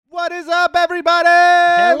What is up, everybody?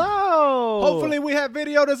 Hello. Hopefully we have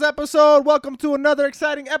video this episode. Welcome to another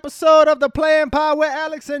exciting episode of the Playing Pod with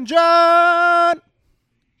Alex and John.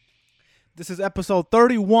 This is episode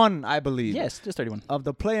 31, I believe. Yes, just 31. Of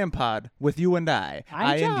the Playing Pod with you and I.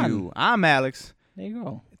 I'm John. And you. I'm Alex. There you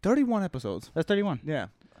go. 31 episodes. That's 31. Yeah.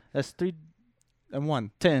 That's 3 And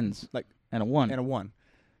one. tens. Like, and a 1. And a one.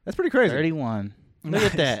 That's pretty crazy. 31. Look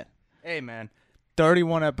Nice. at that. Hey, man.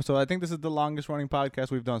 31 episodes. I think this is the longest running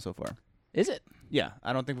podcast we've done so far. Is it? Yeah.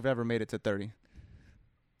 I don't think we've ever made it to 30.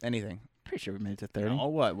 Anything. Pretty sure we made it to 30. Oh,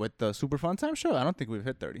 what? With the Super Fun Time show? I don't think we've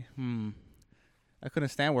hit 30. I couldn't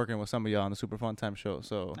stand working with some of y'all on the Super Fun Time show.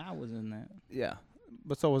 So, I was in that. yeah.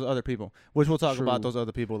 But so was other people, which we'll talk True. about those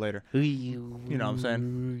other people later. You You know what I'm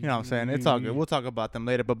saying? You know what I'm saying? It's all good. We'll talk about them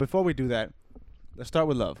later. But before we do that, let's start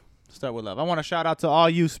with love. Start with love. I want to shout out to all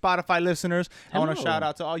you Spotify listeners. Hello. I want to shout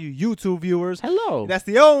out to all you YouTube viewers. Hello. That's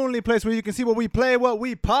the only place where you can see what we play, what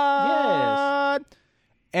we pod.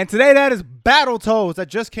 And today that is Battletoads that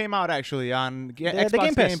just came out actually on Xbox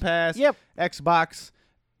the Game Pass, Yep. Xbox,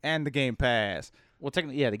 and the Game Pass Well,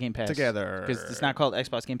 technically, yeah, the Game Pass. together. Because it's not called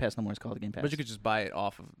Xbox Game Pass no more. It's called the Game Pass. But you could just buy it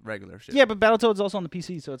off of regular shit. Yeah, but Battletoads also on the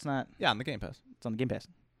PC, so it's not. Yeah, on the Game Pass. It's on the Game Pass.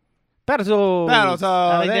 Battletoads. Battletoads,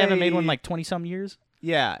 I think they haven't made one hey. in like 20-some years.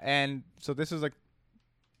 Yeah, and so this is like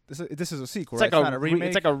this is a sequel, It's right? like It's not a remake.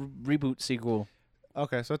 It's like a reboot sequel.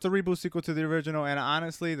 Okay, so it's a reboot sequel to the original, and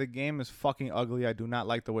honestly, the game is fucking ugly. I do not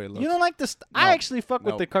like the way it looks. You don't like this? No. I actually fuck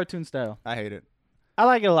with Nope. the cartoon style. I hate it. I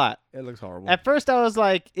like it a lot. It looks horrible. At first, I was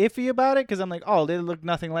like iffy about it because I'm like, oh, they look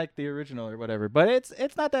nothing like the original or whatever. But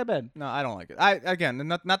it's not that bad. No, I don't like it.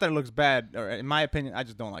 Not that it looks bad, or in my opinion, I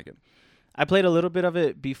just don't like it. I played a little bit of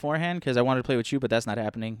it beforehand because I wanted to play with you, but that's not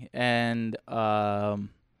happening. And I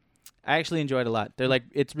actually enjoyed it a lot. They're like,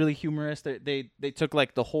 it's really humorous. They took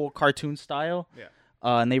like the whole cartoon style, Yeah.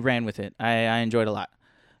 And they ran with it. I enjoyed it a lot.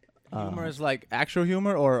 Humor is like actual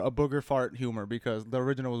humor or a booger fart humor, because the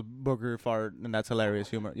original was booger fart, and that's hilarious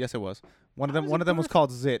humor. Yes, it was. One of them was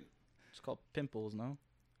called Zit. It's called Pimples, no?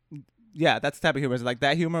 Yeah, that's the type of humor. Is it like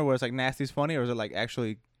that humor where it's like nasty's funny, or is it like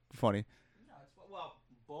actually funny? No, well,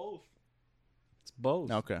 both. It's both.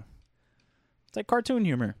 Okay. It's like cartoon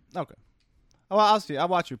humor. Okay. Oh, well, I'll see. I'll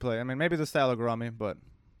watch you play. I mean, maybe the style will grow on me, but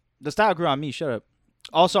The style grew on me. Shut up.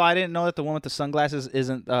 Also, I didn't know that the one with the sunglasses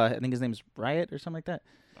isn't. I think his name is Riot or something like that.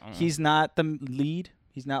 He's not the lead.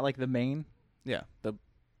 He's not like the main. yeah,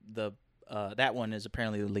 That one is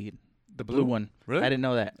apparently the lead. the Blue one. Really? I didn't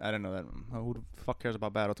know that. I didn't know that. Who the fuck cares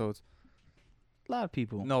about Battletoads? A lot of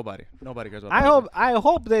people. Nobody cares about. I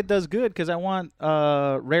hope that it does good because I want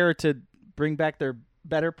Rare to bring back their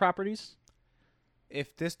better properties.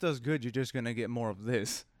 If this does good, you're just gonna get more of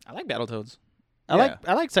this. I like Battletoads. Yeah.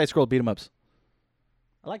 I like side scroll beat 'em ups.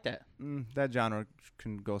 I like that. That genre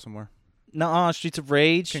can go somewhere. No, Streets of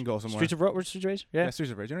Rage Can go somewhere. Streets of Rage. Yeah.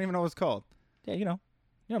 Streets of Rage. You don't even know what it's called. Yeah, you know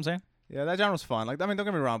what I'm saying. Yeah, that genre's fun. Like, I mean, don't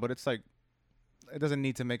get me wrong, but it's like, it doesn't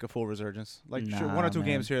need to make a full resurgence. Like, sure, one or two Nah,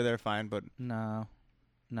 games here, they're fine, but No,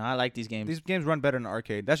 I like these games. these games run better in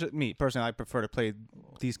arcade. That's just me personally. I prefer to play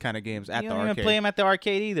these kind of games at you the don't arcade. even play them at the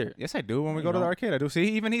arcade either. Yes, I do. When we No, go you to the don't. arcade, I do. See,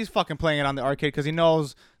 even he's fucking playing it on the arcade because he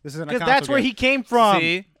knows this isn't a Because console that's where game. he came from.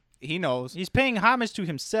 See, he knows. He's paying homage to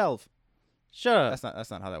himself. Shut up. That's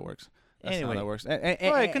not how that works. That's Anyway. not how that works. Go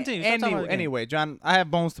ahead, continue. Stop talking about the game. Anyway, John, I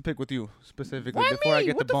have bones to pick with you specifically Why before I me?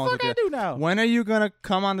 get What the bones fuck with I you. do now? When are you gonna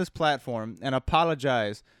come on this platform and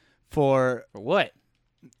apologize for For what?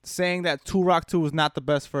 saying that Turok 2 is not the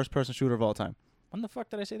best first-person shooter of all time? When the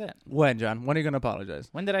fuck did I say that? When, John? When are you gonna apologize?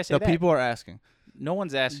 When did I say The that? people are asking. No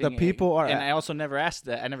one's asking. The people are And a- I also never asked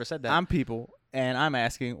that. I never said that. I'm people, and I'm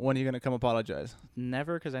asking, when are you gonna come apologize?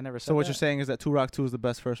 Never, because I never said So what that. you're saying is that Turok 2 is the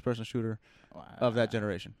best first-person shooter of that Uh,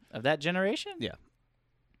 generation? Of that generation? Yeah.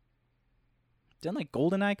 Didn't like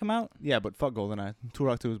GoldenEye come out? Yeah, but fuck GoldenEye.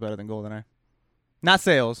 Turok 2 is better than GoldenEye. Not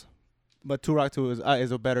sales, but Turok 2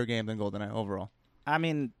 is a better game than GoldenEye overall. I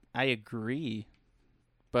mean, I agree.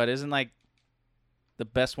 But isn't like the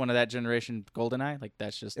best one of that generation GoldenEye? Like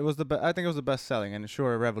that's just. It was I think it was the best selling, and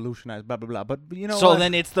sure, it revolutionized. Blah blah blah. But you know so what?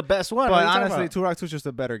 then it's the best one. But What are you talking honestly, about? Turok 2 is just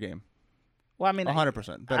a better game. Well, I mean,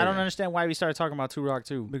 100%. I don't understand why we started talking about Turok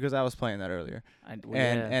 2. Because I was playing that earlier, Well,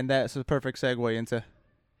 yeah. and that's a perfect segue into.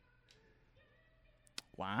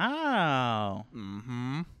 Wow.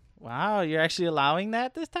 Mm-hmm. Wow, you're actually allowing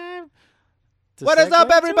that this time? To What is segue up,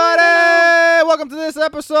 to everybody? it? Welcome to this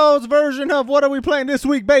episode's version of What Are We Playing This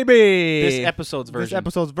Week, baby? This episode's version. This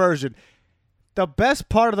episode's version. The best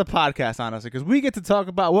part of the podcast, honestly, because we get to talk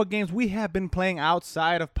about what games we have been playing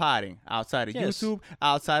outside of potting, outside of Yes. YouTube,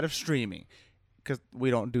 outside of streaming, because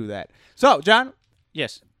we don't do that. So, John,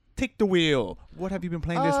 Yes. take the wheel. What have you been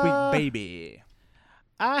playing this week, baby?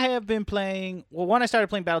 I have been playing. Well, one, I started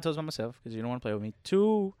playing Battletoads by myself because you don't want to play with me.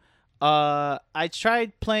 Two, I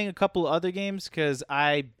tried playing a couple other games because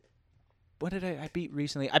what did I beat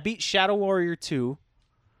recently? I beat Shadow Warrior 2.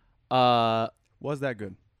 Was that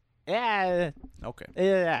good? Yeah, Okay.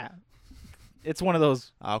 yeah. It's one of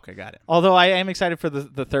those. Okay, got it. Although I am excited for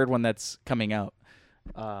the third one that's coming out.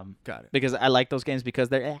 Got it. Because I like those games because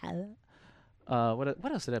they're. What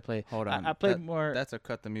else did I play? Hold on. I played more. That's a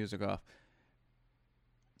cut the music off.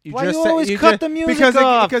 Why you always cut the music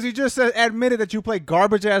off? Because you just admitted that you play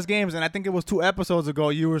garbage ass games, and I think it was 2 episodes ago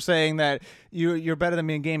you were saying that you're better than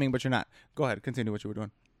me in gaming, but you're not. Go ahead, continue what you were doing.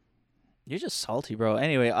 You're just salty, bro.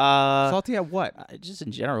 Anyway, Salty at what? just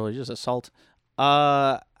in general, you're just a salt.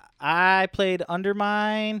 I played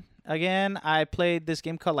Undermine again. I played this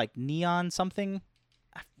game called like Neon something.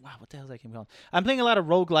 Wow, what the hell is that game called? I'm playing a lot of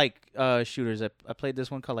roguelike shooters. I played this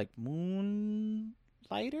one called like Moonlighter.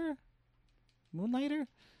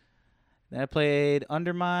 Then I played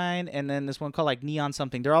Undermine, and then this one called like Neon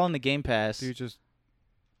something. They're all in the Game Pass. Do you just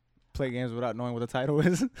play games without knowing what the title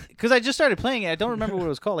is? Because I just started playing it. I don't remember what it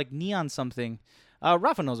was called, like Neon something.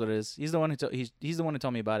 Rafa knows what it is. He's the one who he's the one who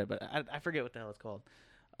told me about it, but I forget what the hell it's called.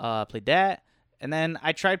 Played that, and then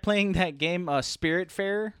I tried playing that game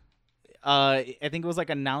Spiritfarer. I think it was like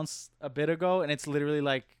announced a bit ago, and it's literally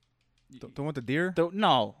like the one with the deer?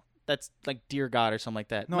 no, that's like Deer God or something like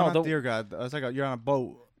that. No, not Deer God. It's like you're on a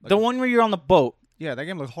boat. Like the one where you're on the boat. Yeah, that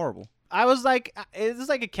game looks horrible. I was like, it was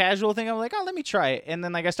like a casual thing. I'm like, oh, let me try it. And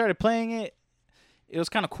then like I started playing it. It was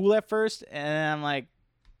kind of cool at first, and I'm like,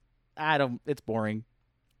 it's boring.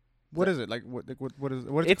 What is it? Like what is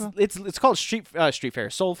it called? It's called Streetfarer,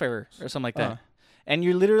 Soulfarer or something like that. And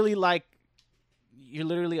you're literally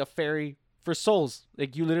a fairy for souls.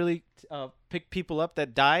 Like you literally pick people up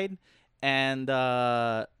that died, and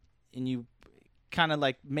you kind of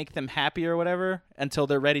like make them happy or whatever until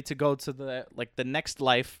they're ready to go to the next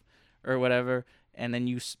life or whatever, and then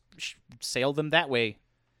you sail them that way,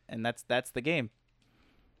 and that's the game.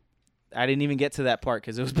 I didn't even get to that part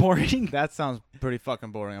because it was boring. That sounds pretty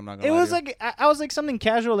fucking boring. I'm not gonna. It was like I was like something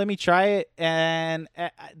casual. Let me try it, and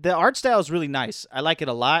the art style is really nice. I like it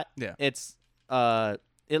a lot. Yeah, it's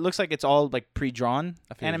it looks like it's all like pre-drawn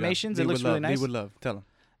animations. It looks really nice. He would love. Tell him.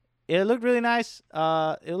 It looked really nice.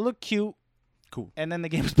 It looked cute. Cool. And then the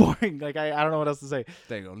game's boring. Like I don't know what else to say.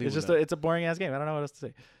 There you go. It's just it's a boring ass game. I don't know what else to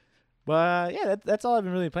say. But yeah, that's all I've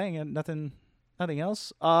been really playing. And nothing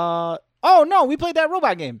else. Oh no, we played that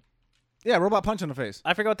robot game. Yeah, Robot Punch in the Face.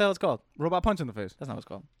 I forgot what the hell it's called. Robot Punch in the Face. That's not what it's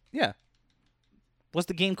called. Yeah. What's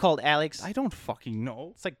the game called, Alex? I don't fucking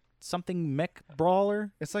know. It's like something mech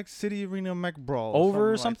brawler. It's like City Arena Mech Brawl.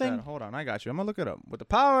 Over or something? Like Hold on, I got you. I'm gonna look it up. With the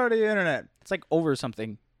power of the internet. It's like Over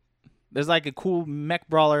something. There's like a cool mech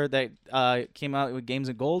brawler that came out with Games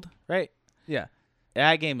of Gold, right? Yeah.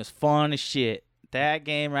 That game is fun as shit. That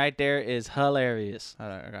game right there is hilarious.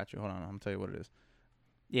 I got you. Hold on. I'm gonna tell you what it is.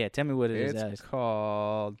 Yeah, tell me what it is, Alex. It's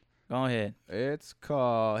called... Go ahead. It's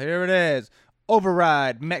called... Here it is.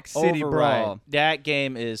 Override Mech City Brawl. That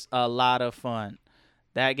game is a lot of fun.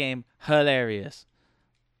 That game, hilarious.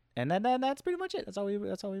 And that's pretty much it. That's all we've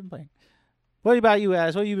been playing. What about you,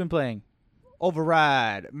 Alex? What have you been playing?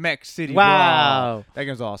 Override Mech City Wow. Brawl. That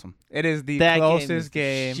game's awesome. It is the that closest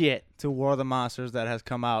game shit. to War of the Monsters that has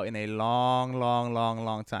come out in a long, long, long,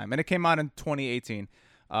 long time. And it came out in 2018.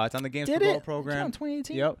 It's on the Games for Gold program. It came out in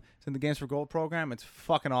 2018? Yep. It's in the Games for Gold program. It's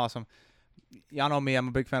fucking awesome. Y'all know me. I'm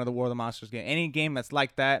a big fan of the War of the Monsters game. Any game that's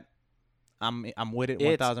like that, I'm with it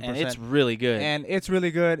 1,000%. And it's really good. And it's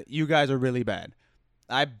really good. You guys are really bad.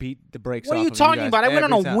 I beat the brakes off What are of you talking guys about? I went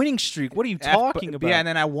on a time. winning streak. What are you talking about? Yeah, and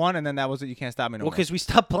then I won, and then that was it. You can't stop me no well, more. because we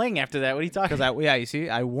stopped playing after that. What are you talking about? Yeah, you see,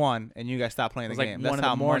 I won, and you guys stopped playing the like game. 1 That's in the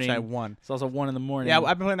how morning. much I won. It's also 1 in the morning. Yeah,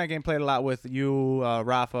 I've been playing that game, played a lot with you,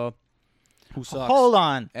 Rafa, who sucks. Hold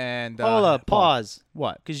on. And hold up. Pause.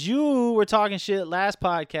 What? Because you were talking shit last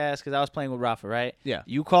podcast because I was playing with Rafa, right? Yeah.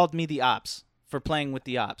 You called me the ops for playing with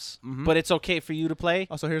the ops. Mm-hmm. But it's okay for you to play?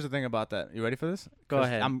 Oh, so here's the thing about that. You ready for this? Go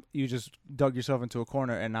ahead. You just dug yourself into a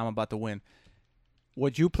corner, and I'm about to win.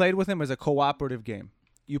 What you played with him is a cooperative game.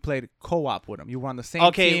 You played co-op with him. You were on the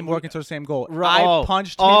same team, working towards the same goal. I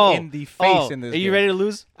punched him in the face in this game. Are you ready to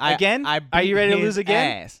lose again? Are you ready to lose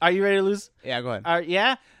again? Ass. Are you ready to lose? Yeah, go ahead.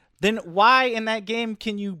 Yeah? Then why in that game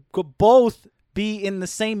can you both be in the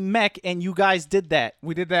same mech and you guys did that?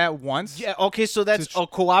 We did that once. Yeah, okay, so that's a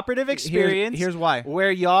cooperative experience. Here's why.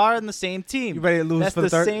 Where you are in the same team. You ready to lose for the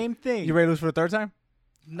third? That's the same thing. You ready to lose for the third time?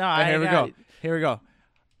 No, Here we go.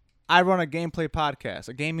 I run a gameplay podcast,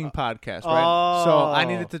 a gaming podcast, right? So I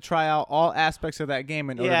needed to try out all aspects of that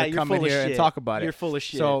game in order to come in here and talk about it. You're full of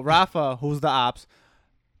shit. So Rafa, who's the ops,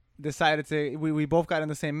 decided to we both got in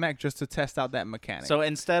the same mech just to test out that mechanic. So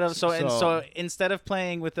instead of instead of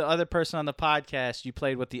playing with the other person on the podcast, you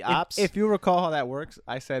played with the ops. If you recall how that works,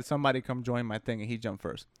 I said somebody come join my thing and he jumped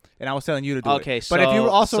first, and I was telling you to do it. Okay, but if you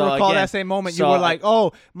also recall again, that same moment, you were like,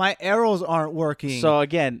 "Oh, my arrows aren't working." So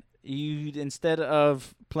again, you instead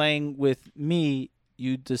of playing with me,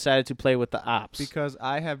 you decided to play with the ops because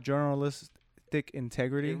I have journalistic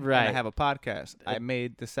integrity, right? And I have a podcast. I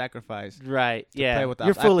made the sacrifice, right? To play with the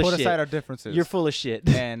You're ops. full I of put shit. aside our differences. You're full of shit.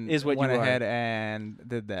 And is what went you ahead are. and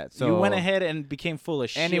did that. So you went ahead and became full of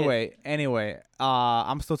shit. Anyway,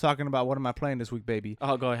 I'm still talking about what am I playing this week, baby?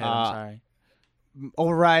 Oh, go ahead. I'm sorry.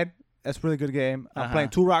 Override. That's a really good game. I'm playing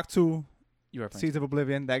Turok 2. You are playing Seeds of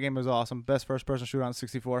Oblivion. That game is awesome. Best first-person shooter on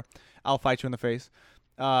 64. I'll fight you in the face.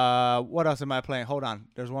 What else am I playing? Hold on.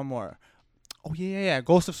 There's one more. Oh, yeah.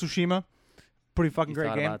 Ghost of Tsushima. Pretty fucking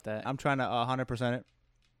great game. About that. I'm trying to 100% it.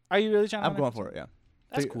 Are you really trying to? I'm going for it, yeah.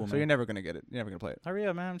 That's cool, man. So you're never going to get it. You're never going to play it. Hurry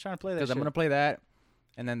up, man. I'm trying to play that shit. Because I'm going to play that,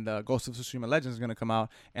 and then the Ghost of Tsushima Legends is going to come out,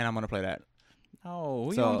 and I'm going to play that. Oh,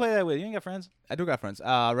 who you want to play that with? You ain't got friends? I do got friends.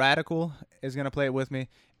 Radical is going to play it with me,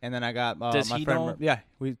 and then I got Does my he friend. know? Yeah,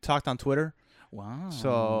 we talked on Twitter. Wow.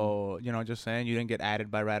 So, just saying you didn't get added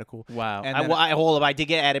by Radical. Wow. And I did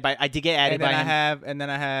get added by him. And then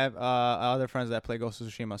I have other friends that play Ghost of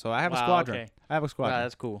Tsushima. So I have a squadron. Okay. I have a squadron. Wow,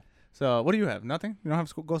 that's cool. So what do you have? Nothing? You don't have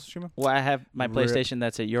Ghost of Tsushima? Well, I have my PlayStation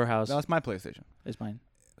that's at your house. No, it's my PlayStation. It's mine.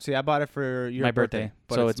 See, I bought it for your my birthday,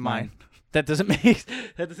 but so it's mine. That doesn't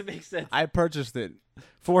make sense. I purchased it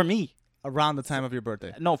for me around the time of your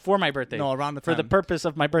birthday. No, for my birthday. No, around the time. For the purpose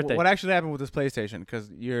of my birthday. What actually happened with this PlayStation?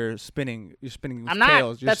 Because you're spinning I'm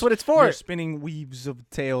tails. Not. That's what it's for. You're spinning weaves of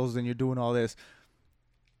tails, and you're doing all this.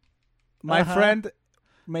 My friend,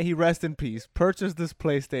 may he rest in peace, purchased this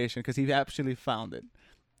PlayStation because he actually found it.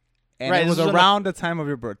 And it was around the time of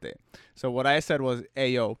your birthday. So what I said was,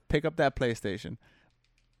 hey, yo, pick up that PlayStation.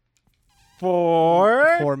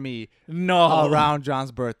 For me. No. Around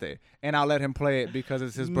John's birthday. And I'll let him play it because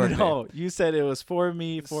it's his birthday. No, you said it was for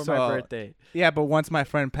me for my birthday. Yeah, but once my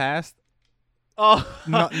friend passed,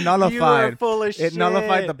 nullified. You were full of shit. It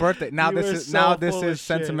nullified the birthday. Now this is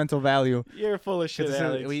sentimental value. You're full of shit,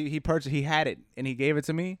 Alex. He had it and he gave it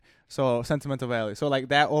to me. So sentimental value. So like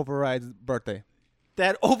that overrides birthday.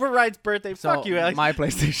 That overrides birthday. So fuck you, Alex. My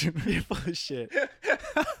PlayStation. You're full of shit.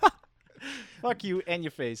 Fuck you and your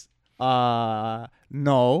face.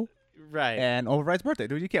 No. Right. And overrides birthday.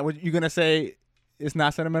 Dude, you can't. What, you gonna say it's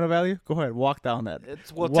not sentimental value? Go ahead, walk down that.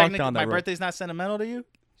 Technically, my birthday's not sentimental to you.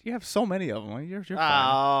 You have so many of them. You're fine.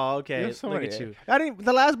 Oh, okay. Look at you.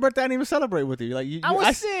 The last birthday I didn't even celebrate with you. Like I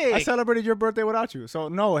was sick. I celebrated your birthday without you. So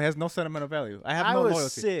no, it has no sentimental value. I have no loyalty. I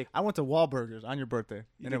was sick. I went to Wahlburgers on your birthday,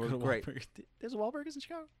 and it was great. There's Wahlburgers in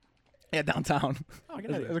Chicago. Yeah, downtown. Oh,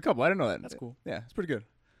 there's a couple. I didn't know that. That's cool. Yeah, it's pretty good.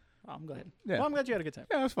 Oh, I'm glad. Yeah. Well, I'm glad you had a good time.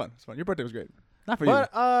 Yeah, it was fun. It's fun. Your birthday was great. Not for you. But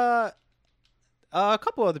a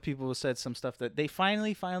couple other people said some stuff that they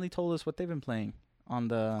finally told us what they've been playing on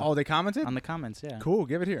the. Oh, they commented on the comments. Yeah. Cool.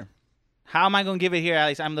 Give it here. How am I gonna give it here,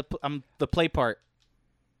 Alex? I'm the play part.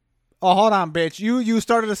 Oh, hold on, bitch. You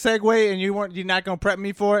started a segue and you're not gonna prep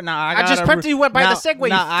me for it. Now I just prepped you by the segue.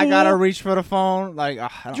 Now I gotta reach for the phone. Like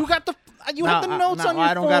you have the notes on your phone.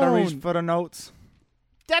 I don't gotta reach for the notes.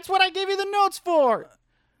 That's what I gave you the notes for.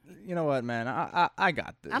 You know what, man? I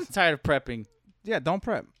got this. I'm tired of prepping. Yeah, don't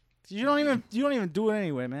prep. You don't even do it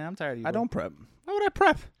anyway, man. I'm tired of you. I don't prep. Why would I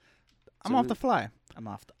prep? I'm off the fly. I'm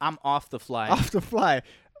off the fly. Off the fly.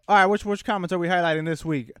 All right, which comments are we highlighting this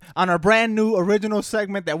week on our brand new original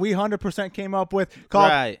segment that we 100% came up with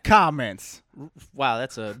called Comments? Wow,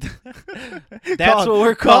 that's what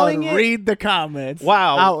we're calling it. Read the comments.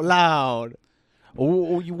 Wow, out loud.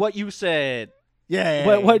 What you said.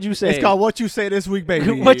 Yeah. What'd you say? It's called What You Say This Week,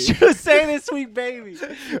 Baby. What you say this week, baby.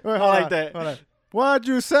 I like that. Hold on. What'd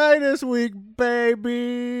you say this week,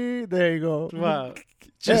 baby? There you go. Wow.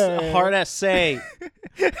 Just a hard ass say.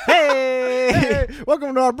 Hey!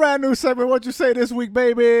 Welcome to our brand new segment, What You Say This Week,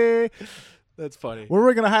 baby. That's funny. Where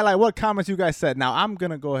we're going to highlight what comments you guys said. Now, I'm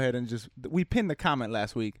going to go ahead and we pinned the comment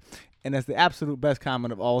last week, and it's the absolute best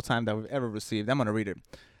comment of all time that we've ever received. I'm going to read it.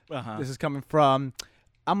 This is coming from,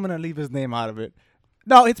 I'm going to leave his name out of it.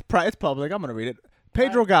 No, it's public. I'm going to read it.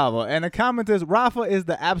 Pedro Galva, and the comment is, Rafa is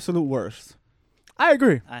the absolute worst. I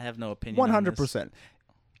agree. I have no opinion 100%.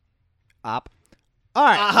 Op. All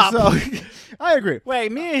right, so I agree.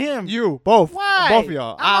 Wait, me and him. You, both. Why? Both of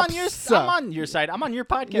y'all. I'm on your side. I'm on your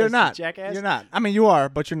podcast, you're not. jackass. You're not. I mean, you are,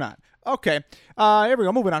 but you're not. Okay. Here we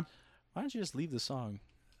go. Moving on. Why don't you just leave the song?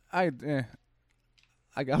 I was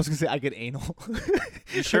going to say I get anal.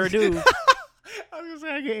 You sure do. I was going to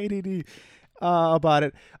say I get ADD. about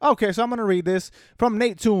it. Okay, so I'm going to read this from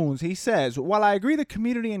Nate Toons. He says, while I agree the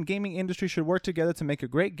community and gaming industry should work together to make a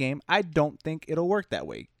great game, I don't think it'll work that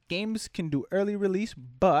way. Games can do early release,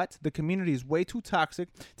 but the community is way too toxic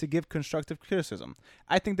to give constructive criticism.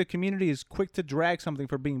 I think the community is quick to drag something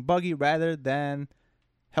for being buggy rather than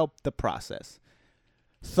help the process.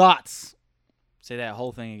 Thoughts? Say that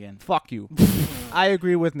whole thing again. Fuck you. I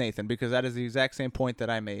agree with Nathan because that is the exact same point that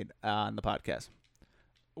I made on the podcast.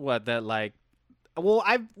 What, that like... Well,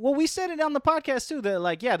 we said it on the podcast too, that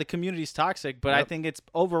like, yeah, the community's toxic, but I think it's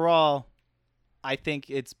overall, I think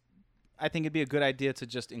it'd be a good idea to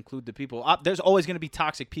just include the people. There's always going to be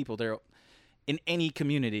toxic people there in any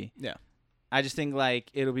community. Yeah. I just think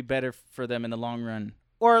like it'll be better for them in the long run.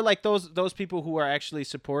 Or like those people who are actually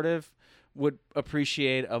supportive would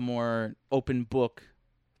appreciate a more open book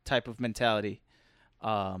type of mentality.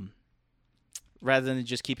 Rather than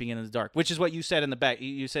just keeping it in the dark, which is what you said in the back.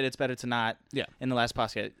 You said it's better to not. Yeah. In the last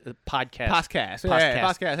podcast.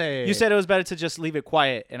 Hey. You said it was better to just leave it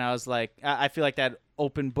quiet, and I was like, I feel like that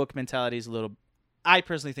open book mentality is a little. I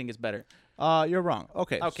personally think it's better. You're wrong.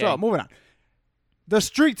 Okay. So moving on. The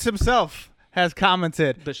Streets himself has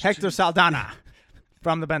commented. Hector Saldana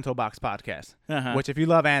from the Bento Box Podcast, which if you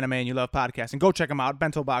love anime and you love podcasting, go check them out.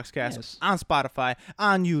 Bento Box Cast on Spotify,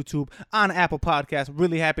 on YouTube, on Apple Podcasts.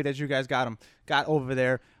 Really happy that you guys got over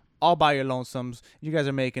there all by your lonesomes. You guys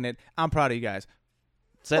are making it. I'm proud of you guys.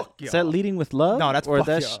 Is that leading with love? No, that's or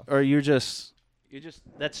that's y'all. Or you're just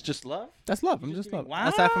that's just love. That's love. I'm just love. Wow.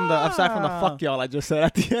 Aside from the fuck y'all I just said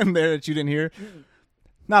at the end there that you didn't hear.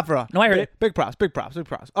 Not for no, I heard it. Big props.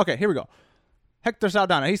 Okay, here we go. Hector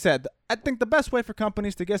Saldana, he said, I think the best way for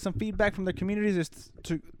companies to get some feedback from their communities is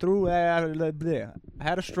through I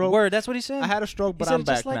had a stroke. Word, that's what he said? I had a stroke, but I'm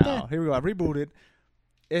back like now. That. Here we go. I rebooted.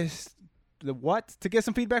 To get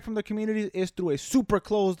some feedback from the community is through a super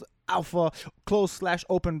closed alpha,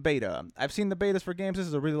 closed/open beta. I've seen the betas for games. This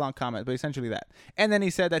is a really long comment, but essentially that. And then he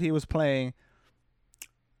said that he was playing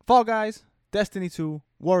Fall Guys, Destiny 2,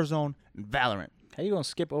 Warzone, and Valorant. How you going to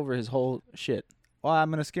skip over his whole shit? Well, I'm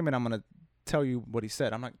going to skim it. I'm going to tell you what he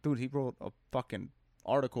said. I'm like, dude, he wrote a fucking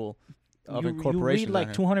article of incorporation. You read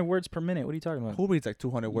like 200 words per minute. What are you talking about? Who reads like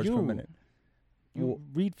 200 words per minute? You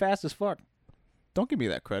read fast as fuck. Don't give me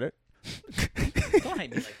that credit. Don't hate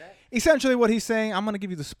me like that. Essentially what he's saying, I'm going to give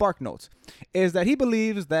you the spark notes, is that he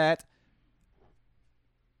believes that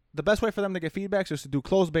the best way for them to get feedback is to do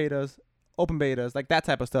closed betas, open betas, like that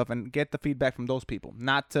type of stuff, and get the feedback from those people,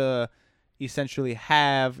 not to essentially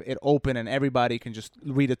have it open and everybody can just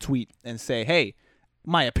read a tweet and say, hey,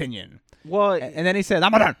 my opinion. Well, and then he says,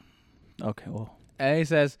 I'm done. Okay, well. And he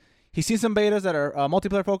says he's seen some betas that are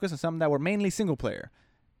multiplayer focused and some that were mainly single player.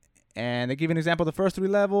 And they give an example of the first 3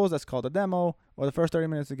 levels, that's called a demo, or the first 30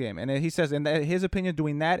 minutes of the game. And he says, in his opinion,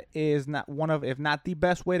 doing that is not one of, if not the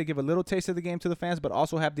best way to give a little taste of the game to the fans, but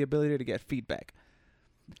also have the ability to get feedback.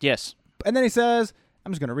 Yes. And then he says,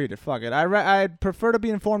 I'm just going to read it. Fuck it. I'd prefer to be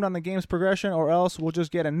informed on the game's progression, or else we'll just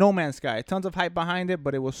get a No Man's Sky. Tons of hype behind it,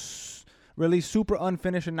 but it was released super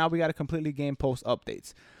unfinished, and now we got to completely game post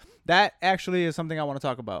updates. That actually is something I want to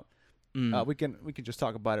talk about. We can just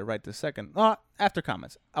talk about it right this second. After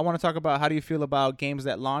comments. I want to talk about how do you feel about games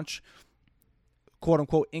that launch, quote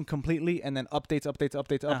unquote, incompletely, and then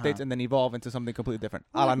updates, and then evolve into something completely different,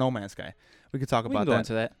 a la No Man's Sky. We could talk about that. Go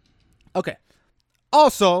into that. Okay.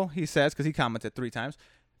 Also, he says, because he commented 3 times,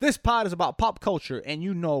 this pod is about pop culture, and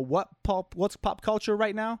you know what's pop culture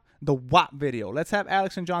right now? The WAP video. Let's have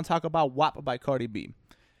Alex and John talk about WAP by Cardi B.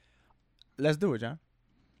 Let's do it, John.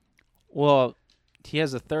 Well, he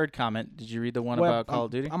has a third comment. Did you read the one about Call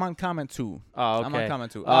of Duty? I'm on comment 2. Oh, okay. I'm on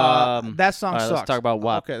comment 2. That song sucks. Let's talk about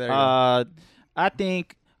WAP. Okay, there you go. I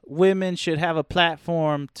think women should have a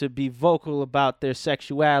platform to be vocal about their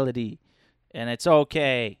sexuality, and it's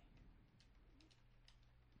okay.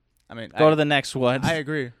 I mean, go to the next one. I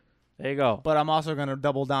agree. There you go. But I'm also going to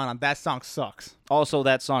double down on that song sucks. Also,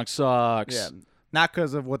 that song sucks. Yeah. Not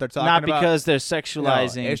because of what they're talking about. Not because they're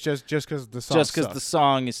sexualizing. No, it's just because the song just because the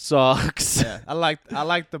song sucks. Yeah. I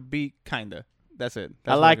like the beat, kind of. That's it.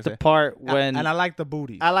 That's I like the part when... And I like the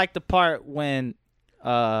booty. I like the part when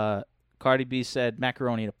Cardi B said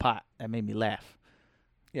macaroni in a pot. That made me laugh.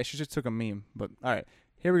 Yeah, she just took a meme. But, all right.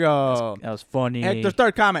 Here we go. That was funny. Hector's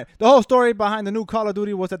third comment. The whole story behind the new Call of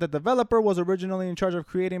Duty was that the developer was originally in charge of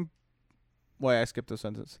creating... Wait, I skipped a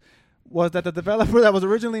sentence. Was that the developer that was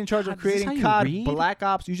originally in charge of creating COD Black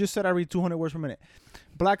Ops... You just said I read 200 words per minute.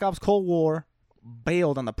 Black Ops Cold War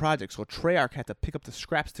bailed on the project, so Treyarch had to pick up the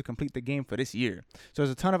scraps to complete the game for this year. So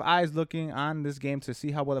there's a ton of eyes looking on this game to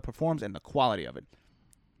see how well it performs and the quality of it.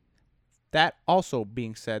 That also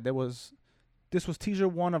being said, there was This was teaser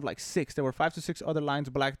 1 of like 6. There were 5 to 6 other lines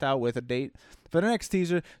blacked out with a date for the next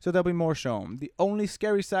teaser, so there'll be more shown. The only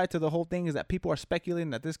scary side to the whole thing is that people are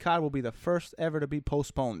speculating that this COD will be the first ever to be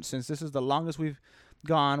postponed, since this is the longest we've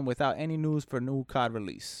gone without any news for new COD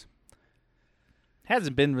release.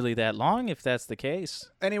 Hasn't been really that long, if that's the case.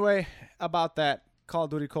 Anyway, about that Call of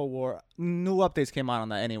Duty Cold War, new updates came out on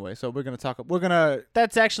that anyway, so we're gonna talk.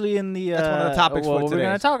 That's actually in the. That's one of the topics for today. We're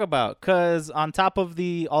gonna talk about, because on top of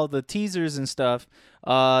all the teasers and stuff,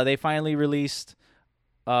 they finally released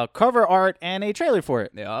cover art and a trailer for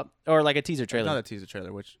it. Yeah, or like a teaser trailer. Another teaser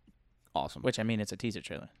trailer, which awesome. Which, I mean, it's a teaser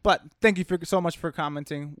trailer. But thank you so much for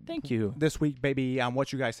commenting. Thank you. This week, baby, on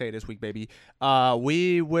what you guys say this week, baby.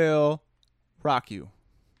 We will rock you.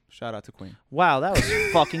 Shout out to Queen. Wow, that was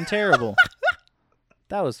fucking terrible.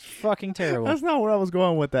 That was fucking terrible. That's not where I was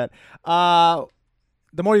going with that.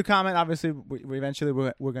 The more you comment, obviously, we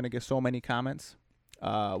eventually we're gonna get so many comments.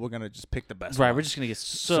 We're gonna just pick the best. Right, ones. we're just gonna get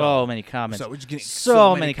so many comments. So we're just getting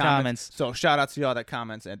so many comments. So shout out to y'all that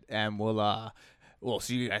comments, and we'll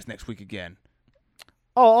see you guys next week again.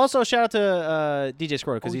 Oh, also shout out to DJ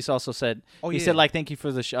Squirtle, because he also said said like thank you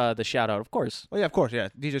for the shout out. Of course. Oh yeah, of course. Yeah,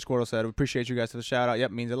 DJ Squirtle said we appreciate you guys for the shout out.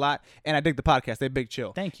 Yep, means a lot. And I dig the podcast. They big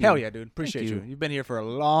chill. Thank you. Hell yeah, dude. Appreciate you. You've been here for a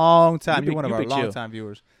long time. You're one of our long time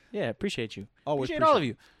viewers. Yeah, appreciate you. Always appreciate all of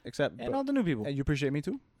you, and all the new people. And you appreciate me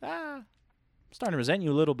too. I'm starting to resent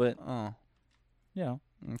you a little bit. Oh, yeah.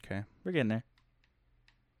 Okay, we're getting there.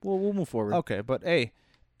 We'll move forward. Okay, but hey,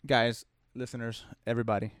 guys, listeners,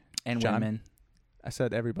 everybody, and John, women. I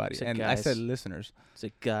said everybody, and guys. I said listeners.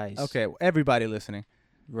 Said guys. Okay, everybody listening.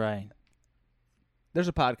 Right. There's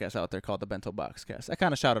a podcast out there called the Bento Box Cast. I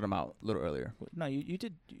kind of shouted them out a little earlier. No, you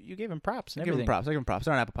did. You gave him props. And I give him props.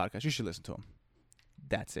 They're on Apple Podcasts. You should listen to them.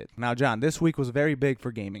 That's it. Now, John, this week was very big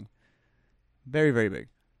for gaming. Very, very big.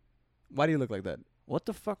 Why do you look like that? What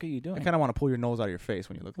the fuck are you doing? I kind of want to pull your nose out of your face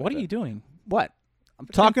when you look like that. What are you doing? What? I'm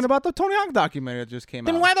talking about the Tony Hawk documentary that just came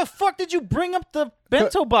out. Then why the fuck did you bring up the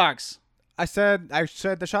Bento Box? I said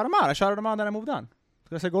to shout him out. I shouted him out, and then I moved on.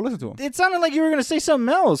 I said go listen to him. It sounded like you were gonna say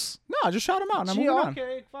something else. No, I just shout him out, and I moved on.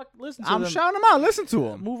 Okay, fuck, listen to him. I'm shouting him out. Listen to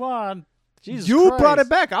him. Move on. Jesus you Christ. Brought it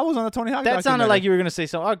back. I was on the Tony Hawk documentary. That sounded like you were gonna say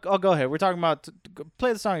something. I'll go ahead. We're talking about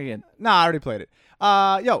play the song again. Nah, I already played it.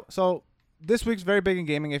 So this week's very big in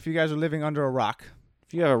gaming. If you guys are living under a rock,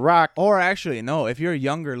 if you have a rock, or actually no, if you're a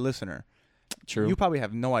younger listener, true, you probably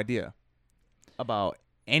have no idea about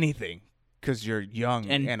anything because you're young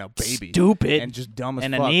and a baby, stupid, and just dumb as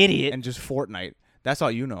and fuck, an idiot, and just Fortnite. That's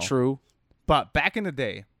all you know. True. But back in the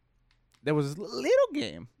day, there was a little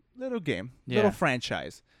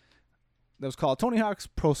franchise that was called Tony Hawk's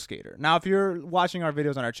Pro Skater. Now, if you're watching our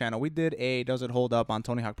videos on our channel, we did a Does It Hold Up on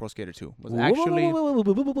Tony Hawk Pro Skater 2. Was actually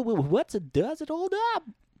what's a Does It Hold Up?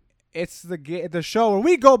 It's the show where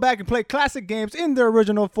we go back and play classic games in their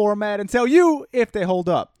original format and tell you if they hold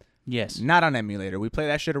up. Yes. Not on emulator. We play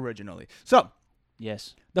that shit originally. So,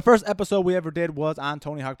 yes. The first episode we ever did was on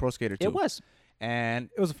Tony Hawk Pro Skater 2. It was. And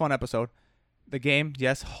it was a fun episode. The game,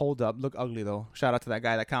 yes, hold up. Look ugly, though. Shout out to that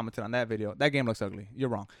guy that commented on that video. That game looks ugly. You're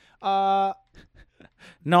wrong.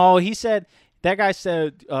 No, that guy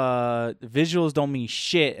said visuals don't mean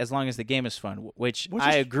shit as long as the game is fun, which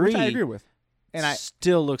I agree. Which I agree with. And it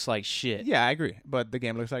still looks like shit. Yeah, I agree. But the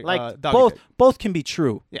game looks like both can be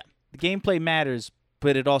true. Yeah. The gameplay matters,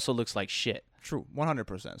 but it also looks like shit. True,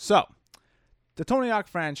 100%. So, the Tony Hawk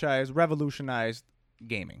franchise revolutionized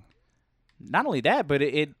gaming. Not only that, but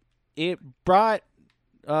it brought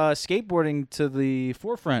skateboarding to the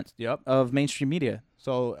forefront of mainstream media.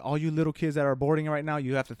 So all you little kids that are boarding right now,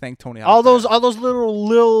 you have to thank Tony Hawk. All those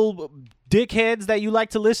little dickheads that you like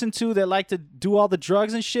to listen to that like to do all the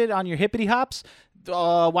drugs and shit on your hippity hops.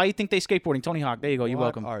 Why you think they skateboarding? Tony Hawk. There you go. You're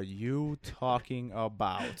welcome. What are you talking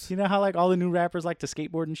about? You know how like all the new rappers like to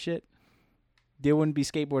skateboard and shit? They wouldn't be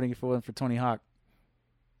skateboarding if it wasn't for Tony Hawk.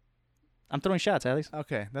 I'm throwing shots, Alex.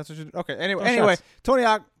 Okay, that's what you. Okay, anyway, Tony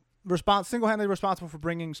Hawk single-handedly responsible for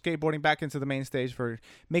bringing skateboarding back into the main stage, for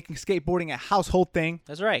making skateboarding a household thing.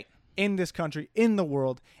 That's right. In this country, in the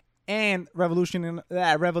world, and revolutionizing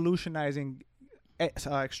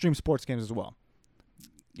extreme sports games as well.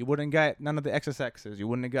 You wouldn't get none of the XSXs. You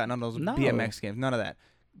wouldn't have got none of those BMX games. None of that.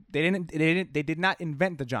 They did not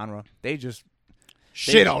invent the genre. They just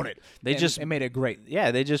shit on it. They made it great.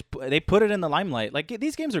 Yeah, they put it in the limelight. Like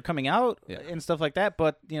these games are coming out and stuff like that,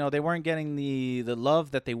 but they weren't getting the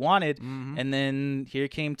love that they wanted. Mm-hmm. And then here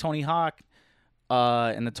came Tony Hawk,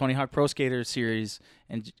 and the Tony Hawk Pro Skater series,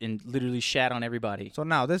 and literally shat on everybody. So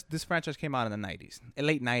now this franchise came out in the 90s,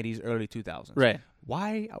 late 90s, early 2000s. Right.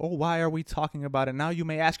 Why are we talking about it now? You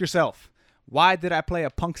may ask yourself, why did I play a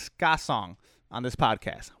punk ska song on this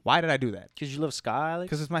podcast. Why did I do that? Because you love ska, Alex?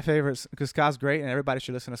 Because it's my favorite. Because ska's great, and everybody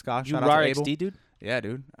should listen to ska. You Shout out to RXD, Abel. dude? Yeah,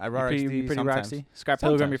 dude. I RXD You pretty sometimes. RXD? Scott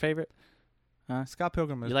Pilgrim, your favorite? Scott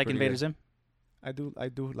Pilgrim is You like pretty Invader good. Zim? I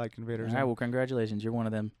do like Invader All Zim. right, well, congratulations. You're one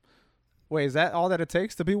of them. Wait, is that all that it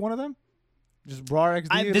takes to be one of them? Just raw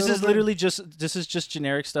XD? This is literally just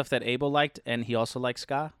generic stuff that Abel liked, and he also likes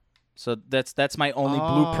ska. So that's my only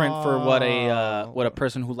blueprint for what a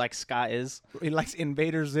person who likes ska is. He likes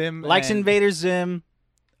Invader Zim. Likes Invader Zim.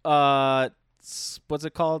 What's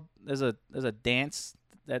it called? There's a dance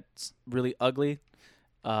that's really ugly.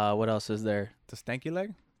 What else is there? The Stanky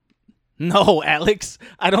Leg? No, Alex.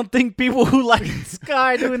 I don't think people who like ska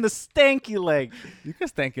are doing the stanky leg. You can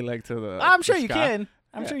stanky leg to the. I'm sure the you ska. can.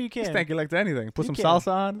 I'm sure you can. Stanky leg to anything. Put You some can.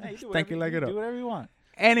 salsa on. Hey, Stanky leg it up. Do whatever you want.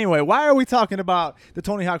 Anyway, why are we talking about the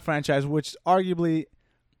Tony Hawk franchise, which arguably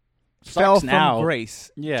Sucks fell from now.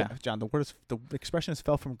 grace? Yeah. John, the expression is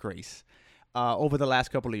fell from grace over the last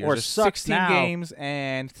couple of years. Or There's sucks 16 now. games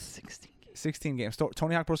and 16 games.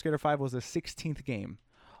 Tony Hawk Pro Skater 5 was the 16th game.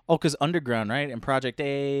 Oh, because Underground, right? And Project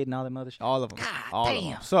 8 and all them other shit. All of them. God All of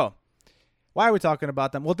damn. them. So, why are we talking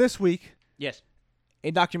about them? Well, this week, Yes.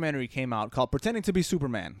 a documentary came out called Pretending to be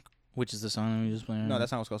Superman. Which is the song we just played? No, that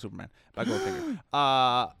song was called Superman by Goldfinger.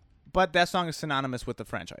 But that song is synonymous with the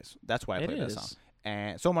franchise. That's why I played that song.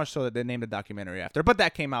 And so much so that they named the documentary after. But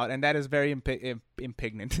that came out, and that is very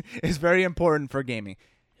impignant. It's very important for gaming.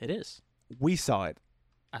 It is. We saw it.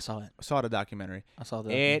 I saw it. Saw the documentary. I saw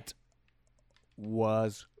that. It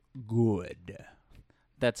was good.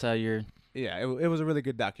 That's how you're. Yeah, it was a really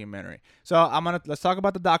good documentary. So let's talk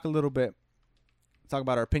about the doc a little bit. Talk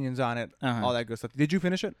about our opinions on it, all that good stuff. Did you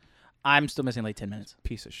finish it? I'm still missing like 10 minutes.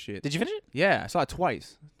 Piece of shit. Did you finish it? Yeah, I saw it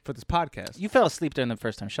twice for this podcast. You fell asleep during the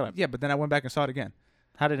first time. Shut up. Yeah, but then I went back and saw it again.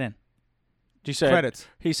 How did it end? You said Credits.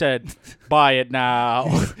 He said, "Buy it now."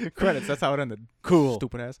 Credits. That's how it ended. Cool.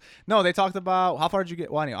 Stupid ass. No, they talked about how far did you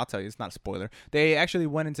get. Well, anyway, I'll tell you. It's not a spoiler. They actually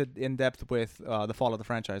went in depth with the fall of the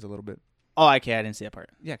franchise a little bit. Oh, okay. I didn't see that part.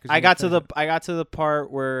 Yeah, because I got to the part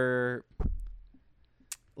where,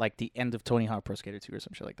 like, the end of Tony Hawk Pro Skater 2 or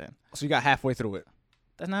some shit like that. So you got halfway through it.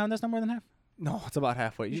 That's not more than half. No, it's about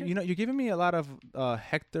halfway. You sure? You know, you're giving me a lot of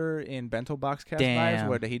Hector in Bento Box Cast Damn. vibes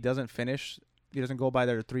where he doesn't finish. He doesn't go by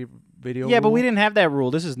their 3 video. Yeah, but rule. we didn't have that rule.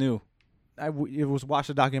 This is new. It was watch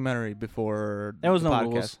the documentary before There was the no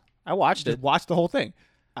podcast. rules. I watched Just it. watch the whole thing.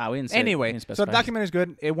 We didn't say Anyway, we didn't so the specify. documentary is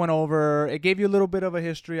good. It went over. It gave you a little bit of a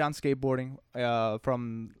history on skateboarding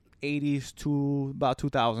from 80s to about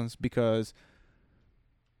 2000s because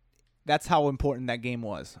that's how important that game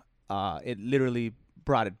was. It literally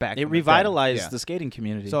brought it back. It from the dead. revitalized Yeah. the skating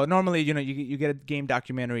community. So normally, you get a game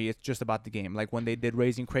documentary. It's just about the game. Like when they did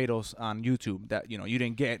Raising Kratos on YouTube, that you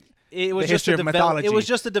didn't get. it was the just history of mythology. It was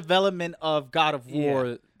just a development of God of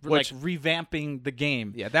War, Which- like revamping the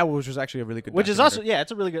game. Yeah, that was just actually a really good. Which is documentary. also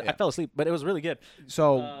it's a really good. Yeah. I fell asleep, but it was really good.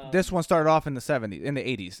 So this one started off in the 70s, in the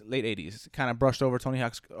 80s, late 80s. Kind of brushed over Tony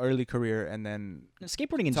Hawk's early career, and then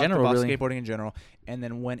Skateboarding in talked general, about really. skateboarding in general, and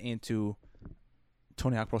then went into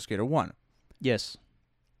Tony Hawk Pro Skater 1. Yes.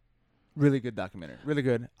 Really good documentary. Really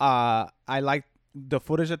good. I liked the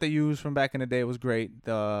footage that they used from back in the day. It was great.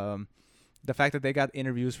 The fact that they got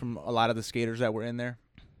interviews from a lot of the skaters that were in there.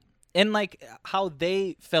 And like how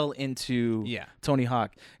they fell into Yeah. Tony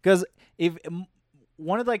Hawk, because if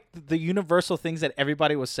one of like the universal things that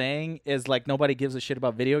everybody was saying is like nobody gives a shit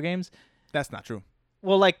about video games. That's not true.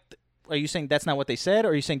 Well, like, are you saying that's not what they said, or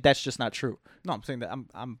are you saying that's just not true? No, I'm saying that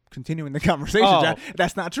I'm continuing the conversation, Oh. John.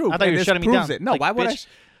 That's not true. I thought you And were this shutting me proves down. it. No, Like, why would bitch. I?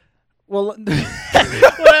 Well,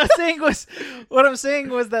 what I'm saying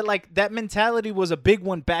was that like that mentality was a big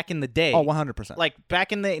one back in the day. Oh, 100%. Like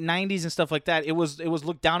back in the 90s and stuff like that, it was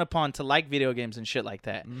looked down upon to like video games and shit like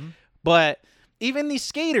that. Mhm. But even these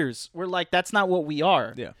skaters were like, that's not what we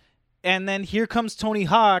are. Yeah. And then here comes Tony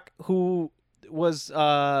Hawk, who was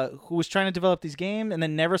trying to develop these games, and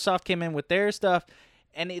then Neversoft came in with their stuff,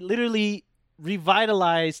 and it literally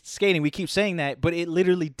revitalized skating. We keep saying that, but it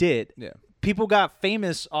literally did. Yeah. People got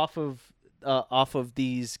famous off of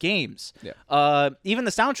these games. Yeah. Even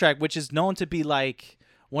the soundtrack, which is known to be like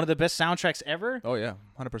one of the best soundtracks ever. Oh yeah,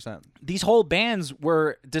 100%. These whole bands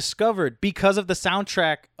were discovered because of the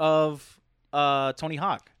soundtrack of Tony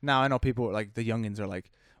Hawk. Now I know people like the youngins are like,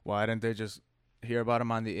 why didn't they just hear about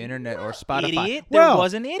him on the internet or Spotify? Idiot! Well, There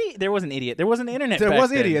was an internet. There was an internet. there back was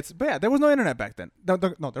then. idiots, but yeah, there was no internet back then. No,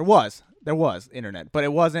 there was internet, but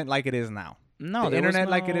it wasn't like it is now. No, the there was internet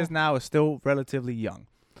like it no- is now is still relatively young.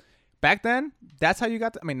 Back then, that's how you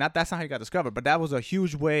got. That's not how you got discovered, but that was a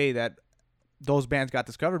huge way that those bands got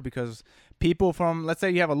discovered because people from, let's say,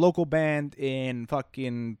 you have a local band in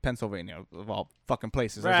fucking Pennsylvania, of all fucking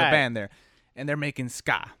places. There's Right. a band there, and they're making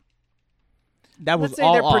ska. That was Let's say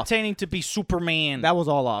all they're off. pretending to be Superman. That was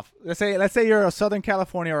all off. Let's say you're a Southern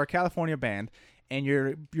California or a California band, and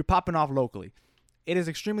you're popping off locally. It is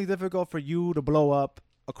extremely difficult for you to blow up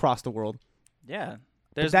across the world. Yeah.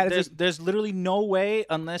 There's literally no way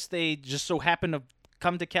unless they just so happen to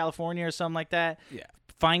come to California or something like that. Yeah.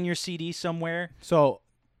 Find your CD somewhere. So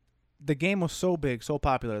the game was so big, so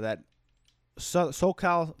popular that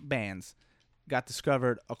SoCal bands got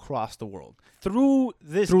discovered across the world through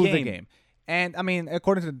the game. And I mean,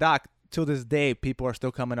 according to the doc, to this day, people are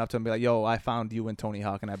still coming up to him and be like, "Yo, I found you and Tony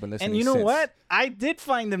Hawk, and I've been listening." And you know since. what? I did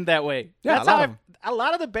find them that way. Yeah, That's a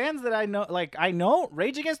lot of the bands that I know,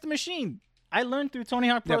 Rage Against the Machine. I learned through Tony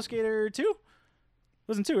Hawk Pro Skater 2.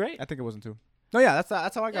 Wasn't 2, right? I think it wasn't 2. No, yeah,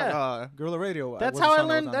 that's how I got Guerrilla Radio. That's how I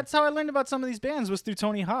learned. That's how I learned about some of these bands was through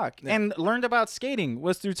Tony Hawk, and learned about skating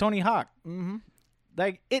was through Tony Hawk. Mm-hmm.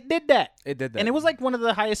 Like it did that. It did that, and it was like one of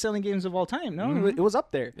the highest selling games of all time. No, Mm-hmm. it was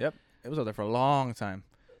up there. Yep, it was up there for a long time.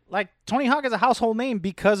 Like Tony Hawk is a household name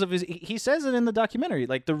because of his. He says it in the documentary.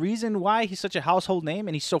 Like the reason why he's such a household name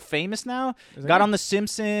and he's so famous now, got on The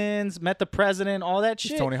Simpsons, met the president, all that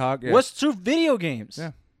shit. Tony Hawk was through video games.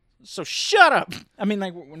 Yeah. So shut up. I mean,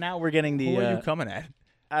 like now we're getting the. Who are you coming at?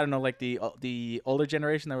 I don't know, like the older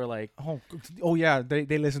generation that were like, oh yeah,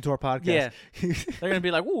 they listen to our podcast. Yeah, they're gonna be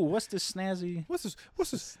like, ooh, what's this snazzy? What's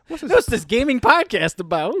this gaming podcast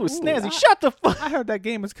about? Ooh, snazzy! Shut the fuck! I heard that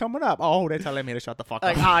game is coming up. Oh, they're telling me to shut the fuck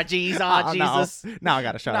like, up. Like, Jesus! Now I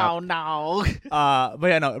gotta shut up. No. But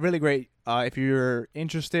yeah, no, really great. If you're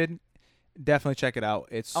interested, definitely check it out.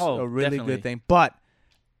 It's a really good thing. But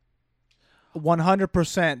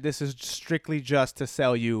 100%, this is strictly just to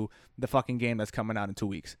sell you the fucking game that's coming out in 2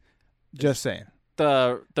 weeks. Just saying.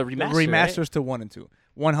 The remaster, the remasters right? to 1 and 2.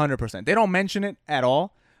 100%. They don't mention it at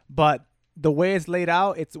all, but the way it's laid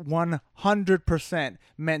out, it's 100%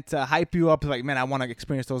 meant to hype you up. Like, man, I want to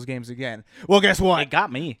experience those games again. Well, guess what? It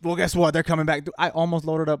got me. Well, guess what? They're coming back. I almost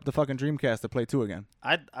loaded up the fucking Dreamcast to play 2 again.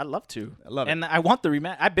 I'd love to. I love it. And I want the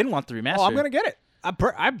remaster. I've been wanting the remaster. Oh, I'm going to get it.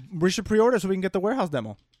 We should pre-order so we can get the warehouse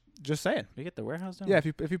demo. Just saying. You get the warehouse demo? Yeah,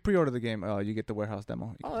 if you pre-order the game, you get the warehouse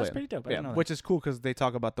demo. Oh, that's pretty dope. Yeah, which is cool because they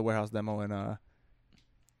talk about the warehouse demo in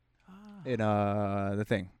the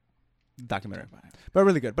thing, documentary. But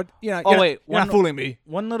really good. But you're not fooling me.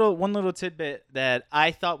 One little tidbit that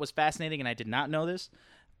I thought was fascinating, and I did not know this,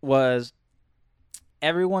 was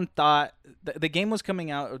everyone thought the game was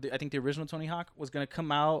coming out. I think the original Tony Hawk was going to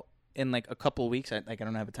come out in like a couple of weeks. I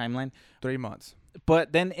don't have a timeline. 3 months.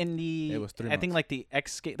 But then in the, it was 3 months. I think like the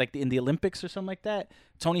in the Olympics or something like that,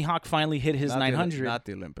 Tony Hawk finally hit his 900. Not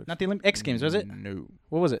the Olympics. Not the X Games, was it? No.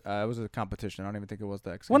 What was it? It was a competition. I don't even think it was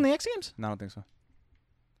the X Games. Won the X Games? No, I don't think so.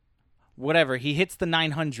 Whatever. He hits the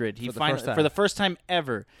 900. For the first time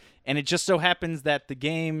ever, and it just so happens that the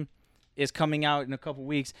game is coming out in a couple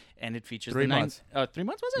weeks, and it features 3 months. 3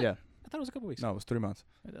 months was it? Yeah. I thought it was a couple weeks. No, it was 3 months.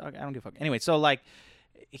 I don't give a fuck. Anyway, so like.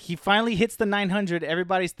 He finally hits the 900.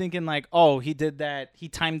 Everybody's thinking like, oh, he did that. He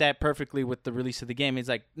timed that perfectly with the release of the game. He's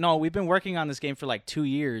like, no, we've been working on this game for like 2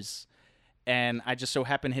 years, and I just so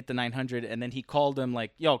happened to hit the 900. And then he called them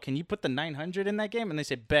like, yo, can you put the 900 in that game? And they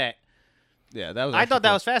said, bet. Yeah, that was. I thought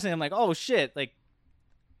that was fascinating. I'm like, oh shit, like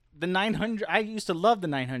the 900. I used to love the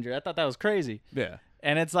 900. I thought that was crazy. Yeah.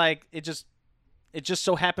 And it's like it just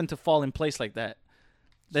so happened to fall in place like that.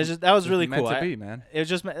 That was really cool. Meant to be, man. It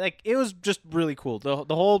was just really cool. The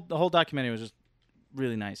whole documentary was just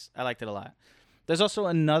really nice. I liked it a lot. There's also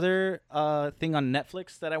another thing on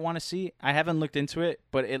Netflix that I want to see. I haven't looked into it,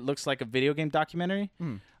 but it looks like a video game documentary.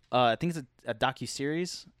 I think it's a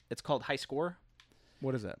docu-series. It's called High Score.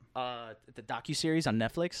 What is that? The docu-series on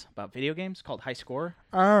Netflix about video games called High Score.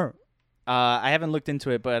 I haven't looked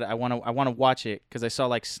into it, but I want to watch it because I saw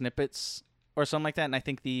like snippets or something like that, and I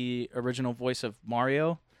think the original voice of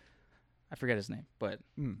Mario, I forget his name, but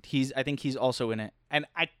I think he's also in it. And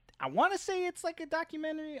I want to say it's like a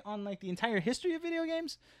documentary on like the entire history of video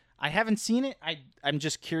games. I haven't seen it. I'm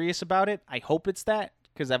just curious about it. I hope it's that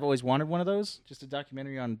because I've always wanted one of those, just a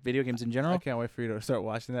documentary on video games in general. I can't wait for you to start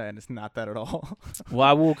watching that, and it's not that at all. Well,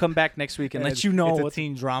 I will come back next week and let you know. It's a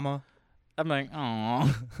teen drama. I'm like,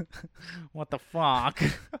 oh, what the fuck?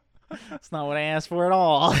 That's not what I asked for at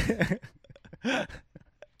all.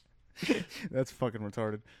 That's fucking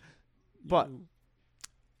retarded. But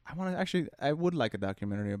I would like a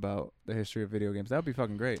documentary about the history of video games. That would be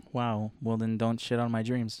fucking great. Wow. Well, then don't shit on my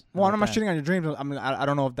dreams. Well, I'm not shitting on your dreams. I mean, I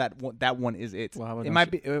don't know if that one is it. Well,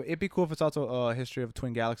 it'd be cool if it's also a history of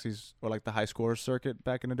Twin Galaxies or like the high score circuit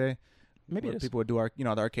back in the day. Maybe it is. People would do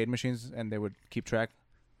the arcade machines and they would keep track.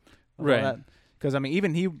 Right. Because I mean,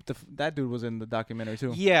 even that dude was in the documentary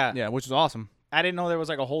too. Yeah. Yeah, which is awesome. I didn't know there was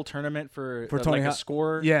like a whole tournament for Tony like Hawk.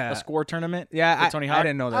 a score tournament. Yeah, for Tony Hawk. I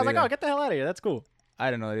didn't know that. I was either. like, oh, get the hell out of here. That's cool. I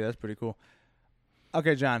didn't know that. Either. That's pretty cool.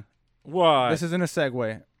 Okay, John. What? This isn't a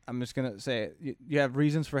segue. I'm just gonna say it. You have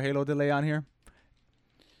reasons for Halo delay on here,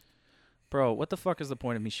 bro. What the fuck is the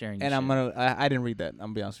point of me sharing? And I didn't read that. I'm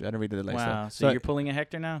gonna be honest with you. I didn't read the delay. Wow. So you're pulling a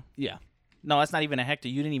Hector now? Yeah. No, that's not even a Hector.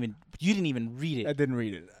 You didn't even read it. I didn't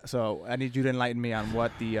read it. So I need you to enlighten me on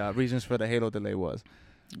what the reasons for the Halo delay was.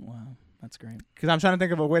 Wow, that's great. Because I'm trying to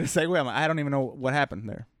think of a way to segue. I don't even know what happened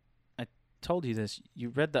there. I told you this. You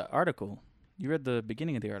read the article. You read the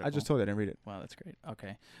beginning of the article. I just told you I didn't read it. Wow, that's great.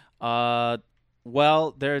 Okay.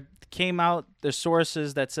 Well, there came out the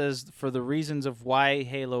sources that says for the reasons of why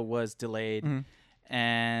Halo was delayed,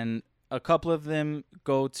 and a couple of them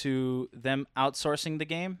go to them outsourcing the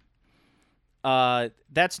game.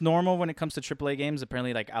 That's normal when it comes to AAA games.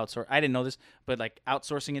 Apparently, like outsource. I didn't know this, but like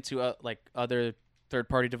outsourcing it to like other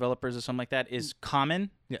third-party developers or something like that is common.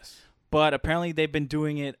 Yes. But apparently, they've been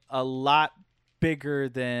doing it a lot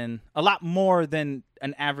more than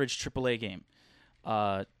an average AAA game.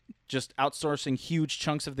 Just outsourcing huge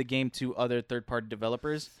chunks of the game to other third-party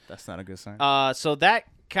developers. That's not a good sign. So that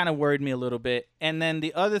kind of worried me a little bit. And then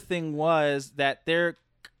the other thing was that they're,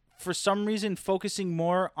 for some reason, focusing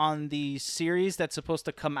more on the series that's supposed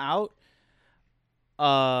to come out.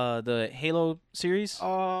 The Halo series,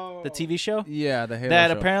 the TV show. Yeah, the Halo that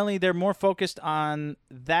show. Apparently they're more focused on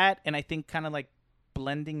that, and I think kind of like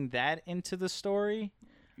blending that into the story.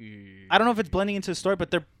 I don't know if it's blending into the story, but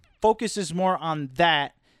their focus is more on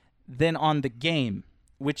that than on the game,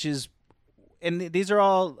 which is, and these are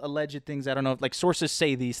all alleged things. I don't know if like sources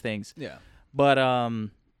say these things. Yeah. But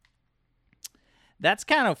that's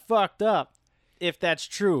kind of fucked up if that's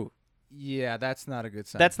true. Yeah, that's not a good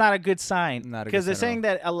sign. That's not a good sign. Not a good because they're sign saying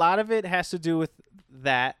that a lot of it has to do with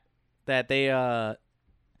that they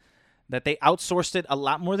outsourced it a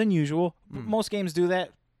lot more than usual. Most games do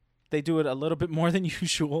that. They do it a little bit more than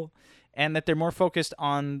usual, and that they're more focused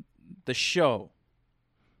on the show.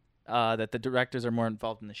 That the directors are more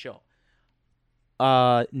involved in the show.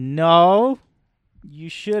 No, you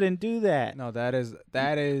shouldn't do that. No, that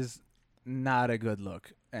is not a good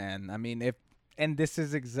look. And I mean, and this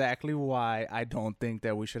is exactly why I don't think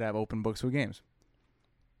that we should have open books with games.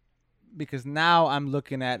 Because now I'm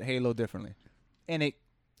looking at Halo differently, and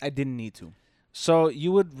I didn't need to. So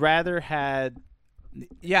you would rather had.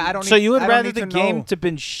 Yeah, I don't. So you would rather the to game know. to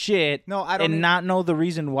been shit, no, I don't, and not know the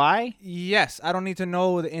reason why. Yes, I don't need to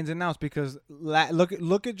know the ins and outs because look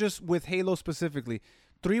at just with Halo specifically.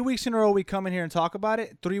 3 weeks in a row we come in here and talk about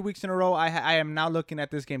it. 3 weeks in a row I am now looking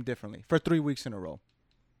at this game differently for 3 weeks in a row.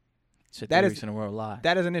 So 3 weeks in a row lie.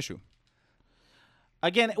 That is an issue.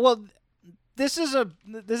 Again, well, this is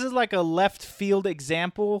like a left field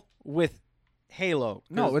example with Halo.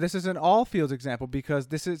 No, this is an all fields example because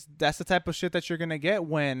that's the type of shit that you're gonna get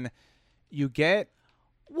when you get.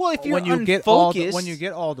 Well, if you're when you unfocused, when you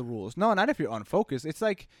get all the rules. No, not if you're unfocused. It's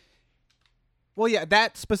like, well, yeah,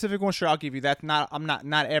 that specific one, sure, I'll give you that.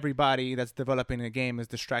 Not everybody that's developing a game is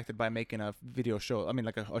distracted by making a video show. I mean,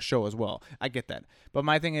 like a show as well. I get that, but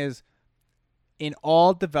my thing is, in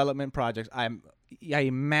all development projects, I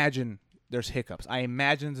imagine there's hiccups. I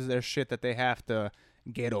imagine there's shit that they have to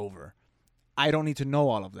get over. I don't need to know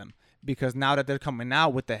all of them because now that they're coming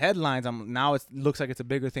out with the headlines, it looks like it's a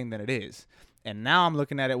bigger thing than it is. And now I'm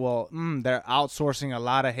looking at it, well, they're outsourcing a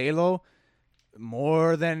lot of Halo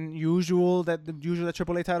more than usual that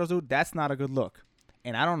AAA titles do. That's not a good look.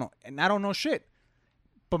 And I don't know shit.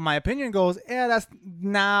 But my opinion goes,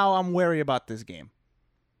 now I'm wary about this game.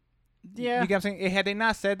 Yeah. You get what I'm saying? Had they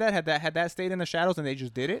not said that, had that stayed in the shadows and they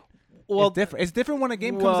just did it, well, it's different. It's different when a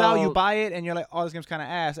game comes out, you buy it, and you're like, oh, this game's kind of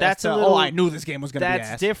ass. I knew this game was going to be ass.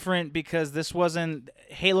 That's different because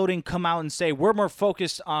Halo didn't come out and say, we're more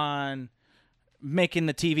focused on making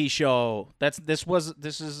the TV show. This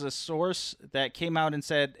is a source that came out and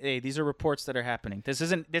said, hey, these are reports that are happening. This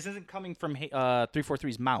isn't coming from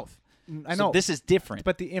 343's mouth. I know. So this is different.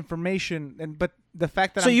 But the information but the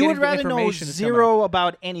fact that so you would rather know zero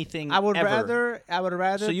about anything. I would ever.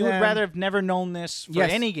 rather. So you would rather have never known this for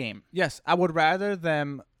any game. Yes, I would rather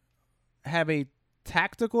them have a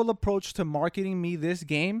tactical approach to marketing me this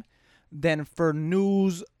game than for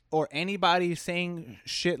news or anybody saying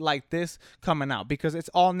shit like this coming out because it's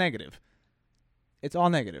all negative. It's all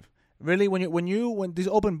negative. Really, when these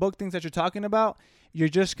open book things that you're talking about, you're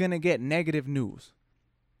just gonna get negative news.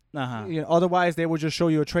 Otherwise, they would just show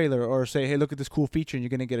you a trailer or say, hey, look at this cool feature, and you're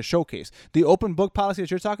going to get a showcase. The open book policy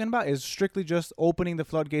that you're talking about is strictly just opening the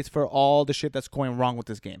floodgates for all the shit that's going wrong with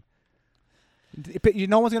this game.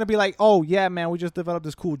 No one's going to be like, oh, yeah, man, we just developed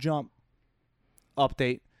this cool jump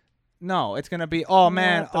update. No, it's gonna be, oh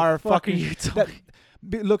man, our fucking. Are you talking?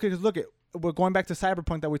 Look at. We're going back to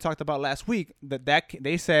Cyberpunk that we talked about last week. That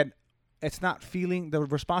they said it's not feeling, the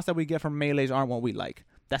response that we get from melees aren't what we like.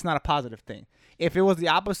 That's not a positive thing. If it was the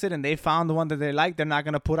opposite and they found the one that they like, they're not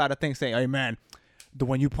gonna put out a thing saying, "Hey man,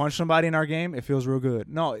 when you punch somebody in our game, it feels real good."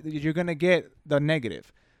 No, you're gonna get the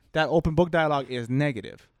negative. That open book dialogue is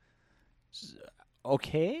negative.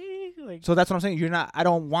 Okay. So that's what I'm saying. You're not. I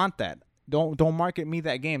don't want that. Don't market me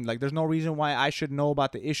that game. Like, there's no reason why I should know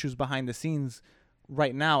about the issues behind the scenes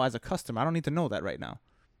right now as a customer. I don't need to know that right now.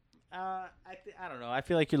 I don't know. I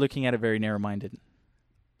feel like you're looking at it very narrow-minded.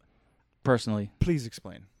 Personally, please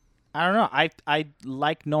explain. I don't know. I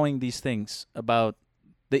like knowing these things about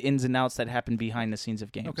the ins and outs that happen behind the scenes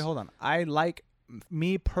of games. Okay, hold on.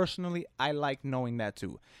 Me personally, I like knowing that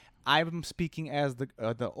too. I'm speaking as the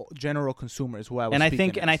general consumer is who I was. And I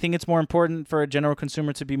think it's more important for a general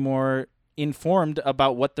consumer to be more informed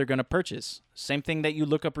about what they're going to purchase. Same thing that you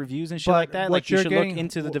look up reviews and shit like that. Like, you should look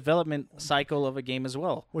into the development cycle of a game as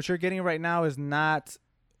well. What you're getting right now is not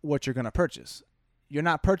what you're going to purchase. You're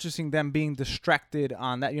not purchasing them being distracted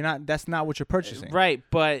on that. That's not what you're purchasing. Right,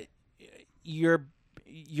 but your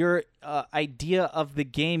idea of the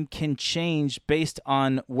game can change based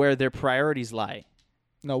on where their priorities lie.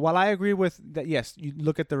 No, while I agree with that, yes, you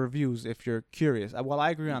look at the reviews if you're curious. While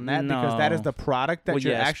I agree on that, because that is the product that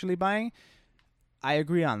you're actually buying, I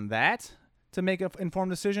agree on that to make an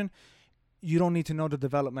informed decision. You don't need to know the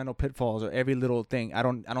developmental pitfalls or every little thing. I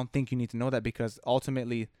don't think you need to know that, because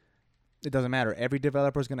ultimately it doesn't matter. Every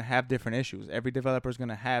developer is going to have different issues. Every developer is going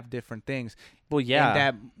to have different things. Well, yeah. And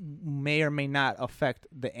that may or may not affect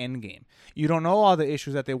the end game. You don't know all the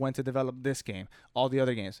issues that they went to develop this game, all the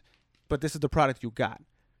other games, but this is the product you got.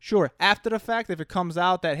 Sure, after the fact, if it comes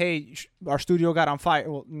out that, hey, our studio got on fire,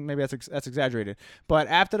 well, maybe that's exaggerated. But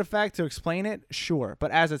after the fact, to explain it, sure. But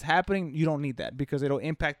as it's happening, you don't need that, because it'll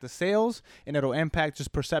impact the sales and it'll impact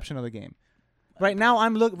just perception of the game. Right now,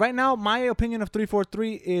 my opinion of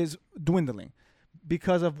 343 is dwindling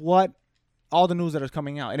because of all the news that is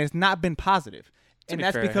coming out, and it's not been positive. And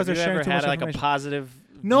that's because they're sharing too much information. Have you ever had like a positive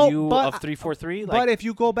view of 343? But if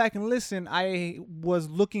you go back and listen, I was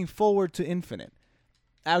looking forward to Infinite.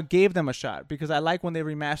 I gave them a shot because I like when they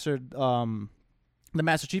remastered the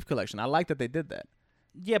Master Chief Collection. I like that they did that.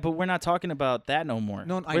 Yeah, but we're not talking about that no more.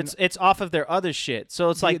 No, it's off of their other shit.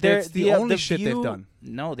 So it's like that's the only shit they've done.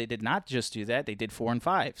 No, they did not just do that. They did 4 and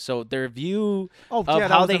 5. So their view of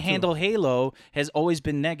how they handle Halo has always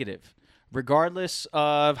been negative, regardless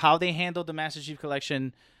of how they handled the Master Chief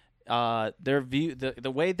Collection. Their view,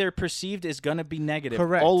 the way they're perceived, is gonna be negative.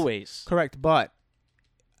 Correct. Always. Correct. But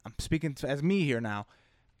I'm speaking as me here now.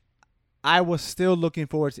 I was still looking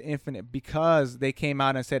forward to Infinite because they came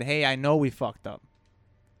out and said, hey, I know we fucked up.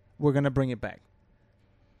 We're going to bring it back.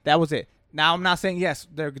 That was it. Now, I'm not saying, yes,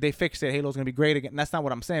 they fixed it. Halo's going to be great again. That's not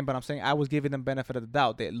what I'm saying, but I'm saying I was giving them benefit of the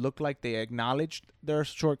doubt. They looked like they acknowledged their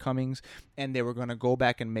shortcomings, and they were going to go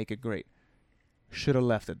back and make it great. Should have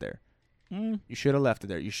left it there. You should have left it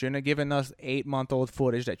there. You shouldn't have given us 8-month-old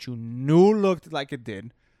footage that you knew looked like it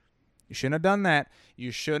did. You shouldn't have done that.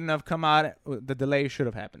 You shouldn't have come out. The delay should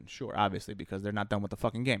have happened. Sure, obviously, because they're not done with the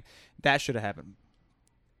fucking game. That should have happened.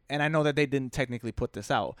 And I know that they didn't technically put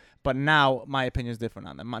this out, but now my opinion is different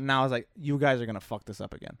on them. Now it's like, you guys are going to fuck this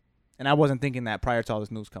up again. And I wasn't thinking that prior to all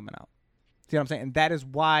this news coming out. See what I'm saying? And that is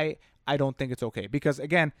why I don't think it's okay. Because,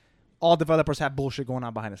 again, all developers have bullshit going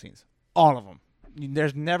on behind the scenes. All of them.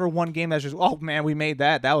 There's never one game that's just, oh, man, we made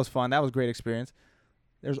that. That was fun. That was a great experience.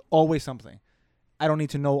 There's always something. I don't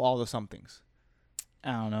need to know all the somethings.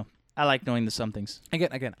 I don't know. I like knowing the somethings.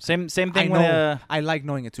 Again. Same thing. I like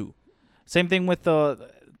knowing it too. Same thing with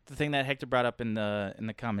the thing that Hector brought up in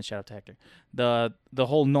the comments. Shout out to Hector. The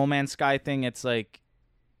whole No Man's Sky thing. It's like,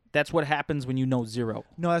 that's what happens when you know zero.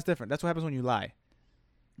 No, that's different. That's what happens when you lie.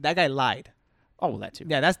 That guy lied. Oh, well, that too.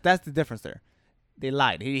 Yeah, that's the difference there. They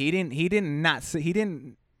lied. He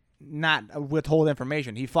didn't not withhold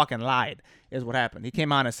information. He fucking lied is what happened. He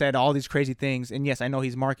came on and said all these crazy things. And yes, I know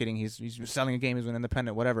he's marketing. He's selling a game. He's an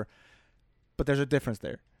independent, whatever. But there's a difference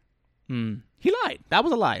there. He lied. That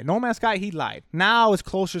was a lie. No Man's Sky, he lied. Now it's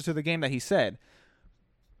closer to the game that he said.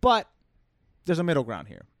 But there's a middle ground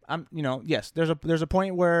here. Yes, there's a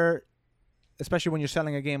point where, especially when you're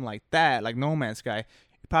selling a game like that, like No Man's Sky,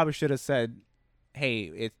 you probably should have said,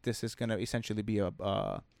 hey, this is going to essentially be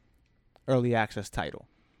a early access title.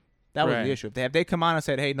 That was the issue. If they come on and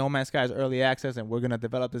said, hey, No Man's Sky is early access and we're going to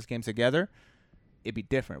develop this game together, it'd be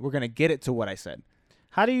different. We're going to get it to what I said.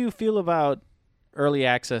 How do you feel about early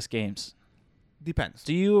access games? Depends.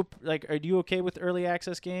 Do you are you okay with early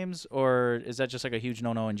access games, or is that just like a huge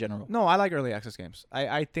no-no in general? No, I like early access games.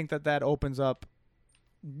 I think that opens up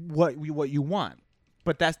what you want,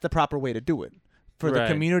 but that's the proper way to do it for the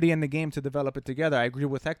community and the game to develop it together. I agree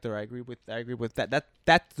with Hector. I agree with that.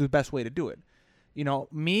 That's the best way to do it. You know,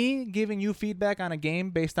 me giving you feedback on a game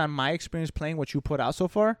based on my experience playing what you put out so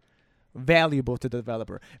far, valuable to the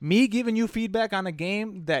developer. Me giving you feedback on a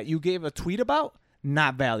game that you gave a tweet about,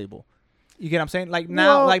 not valuable. You get what I'm saying? Like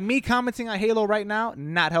now, like me commenting on Halo right now,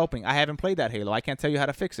 not helping. I haven't played that Halo. I can't tell you how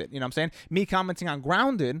to fix it. You know what I'm saying? Me commenting on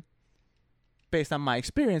Grounded, based on my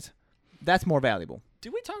experience, that's more valuable.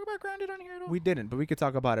 Did we talk about Grounded on here at all? We didn't, but we could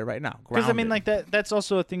talk about it right now. Because I mean, like that's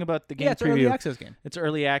also a thing about the game. Yeah, it's an early access game. It's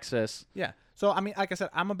early access. Yeah. So I mean, like I said,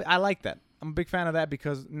 I like that. I'm a big fan of that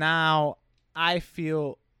because now I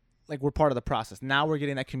feel like we're part of the process. Now we're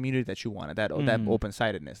getting that community that you wanted, that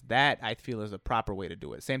open-sidedness. That I feel is the proper way to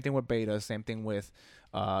do it. Same thing with betas. Same thing with,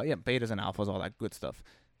 betas and alphas, all that good stuff.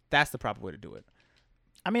 That's the proper way to do it.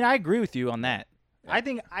 I mean, I agree with you on that. Yeah. I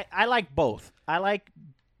think I like both. I like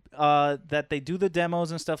that they do the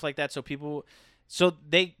demos and stuff like that, so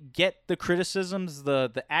they get the criticisms,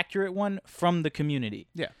 the accurate one from the community.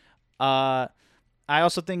 Yeah. I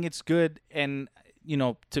also think it's good and. You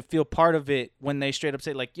know, to feel part of it when they straight up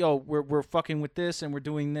say like, "Yo, we're fucking with this and we're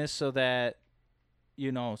doing this so that,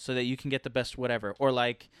 you know, so that you can get the best whatever." Or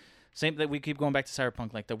like, same that we keep going back to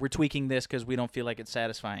Cyberpunk, like that we're tweaking this because we don't feel like it's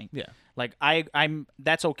satisfying. Yeah, like I'm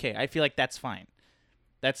that's okay. I feel like that's fine.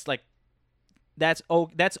 That's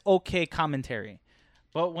okay commentary.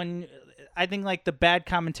 But when I think like the bad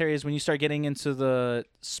commentary is when you start getting into the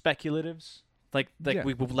speculatives, like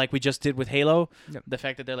we just did with Halo. Yep. The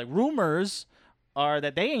fact that they're like rumors. Are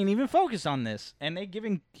that they ain't even focused on this, and they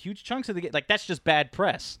giving huge chunks of the game. Like, that's just bad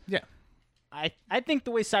press. Yeah. I think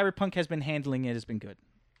the way Cyberpunk has been handling it has been good.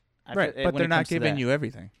 Right, but they're not giving you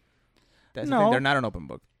everything. That's the thing. They're not an open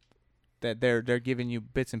book. That they're giving you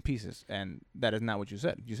bits and pieces, and that is not what you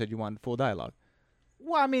said. You said you wanted full dialogue.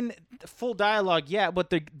 Well, I mean, full dialogue, yeah, but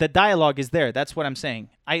the dialogue is there. That's what I'm saying.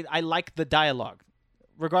 I like the dialogue.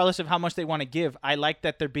 Regardless of how much they want to give, I like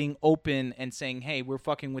that they're being open and saying, hey, we're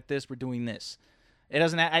fucking with this, we're doing this. It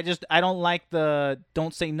doesn't. I don't like the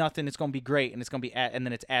don't say nothing. It's gonna be great, and it's gonna be and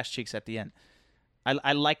then it's ass cheeks at the end.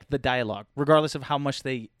 I like the dialogue, regardless of how much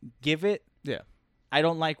they give it. Yeah. I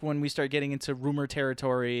don't like when we start getting into rumor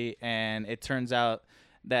territory, and it turns out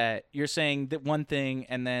that you're saying that one thing,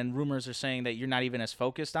 and then rumors are saying that you're not even as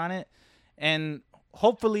focused on it. And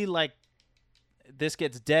hopefully, like this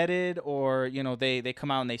gets deaded, or you know they come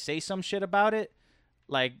out and they say some shit about it.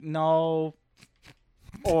 Like no.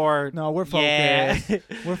 Or no, we're focused. Yeah.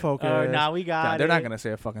 We're focused. Oh, now we got. They're not gonna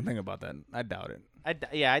say a fucking thing about that. I doubt it.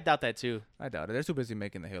 I doubt that too. I doubt it. They're too busy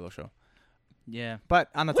making the Halo show. Yeah, but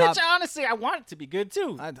on the top, which honestly I want it to be good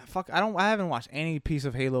too. I haven't watched any piece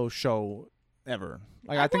of Halo show ever.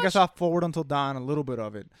 Like I think I saw Forward Until Dawn, a little bit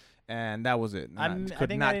of it, and that was it. I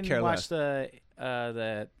think I didn't watch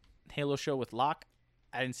the Halo show with Locke.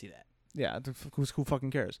 I didn't see that. Yeah, who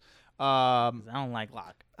fucking cares? I don't like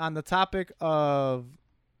Locke. On the topic of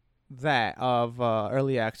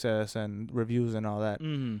early access and reviews and all that.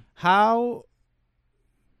 Mm-hmm. How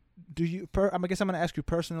do you? I guess I'm going to ask you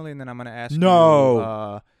personally, and then I'm going to ask you.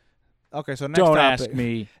 Okay, so next don't topic. Ask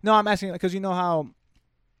me. No, I'm asking because you know how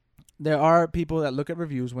there are people that look at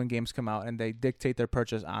reviews when games come out and they dictate their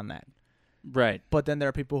purchase on that. Right. But then there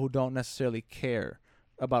are people who don't necessarily care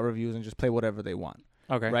about reviews and just play whatever they want.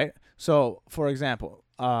 Okay. Right. So, for example,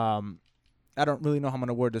 I don't really know how I'm going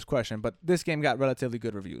to word this question, but this game got relatively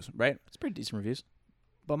good reviews, right? It's pretty decent reviews.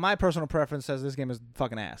 But my personal preference says this game is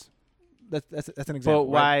fucking ass. That's an example.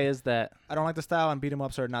 But why right? is that? I don't like the style, and beat 'em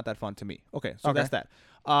ups are not that fun to me. Okay, so that's that.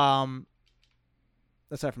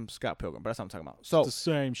 Aside from Scott Pilgrim, but that's what I'm talking about. So it's the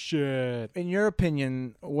same shit. In your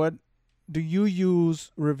opinion, what do you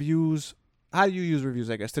use reviews? How do you use reviews,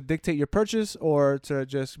 I guess, to dictate your purchase or to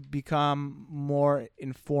just become more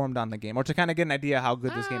informed on the game or to kind of get an idea how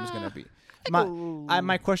good this game is going to be?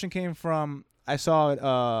 My question came from, I saw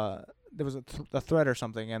it, there was a thread or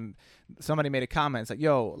something, and somebody made a comment. It's like,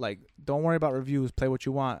 yo, like, don't worry about reviews. Play what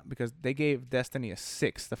you want, because they gave Destiny a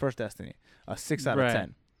 6, the first Destiny, a 6 out of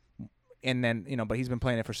 10. And then, you know, but he's been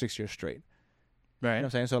playing it for 6 years straight. Right. You know what I'm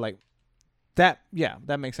saying? So, like, that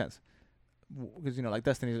makes sense. Because, you know, like,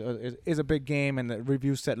 Destiny is a big game, and the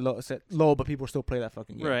reviews set low, but people still play that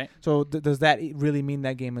fucking game. Right. So, does that really mean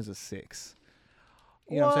that game is a 6?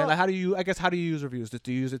 You know what I'm saying? Like, how do you use reviews?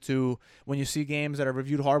 Do you use it to, when you see games that are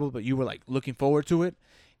reviewed horrible, but you were, like, looking forward to it,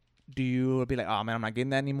 do you be like, oh, man, I'm not getting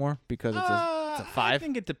that anymore because it's a 5? I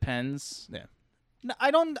think it depends. Yeah. No,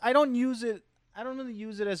 I don't use it really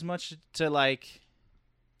use it as much to like,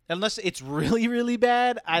 unless it's really really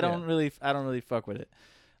bad. I don't really fuck with it.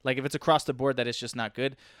 Like if it's across the board that it's just not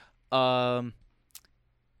good. I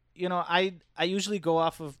usually go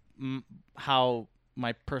off of how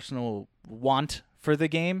my personal want for the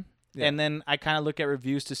game, and then I kind of look at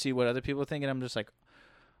reviews to see what other people think, and I'm just like,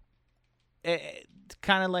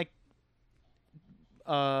 kind of like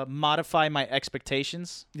modify my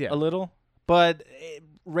expectations a little, but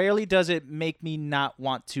rarely does it make me not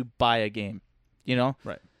want to buy a game,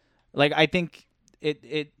 Right. Like I think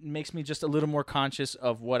it makes me just a little more conscious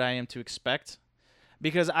of what I am to expect,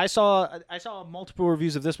 because I saw multiple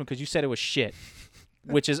reviews of this one because you said it was shit,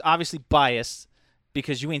 which is obviously biased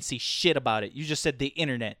because you ain't see shit about it. You just said the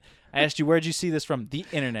internet. I asked you, where'd you see this from? The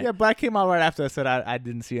internet. Yeah, but I came out right after I said I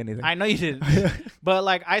didn't see anything. I know you didn't. But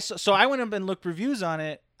like I went up and looked reviews on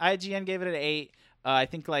it. IGN gave it an 8. I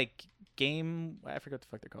think like I forgot what the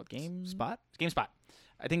fuck they're called. GameSpot.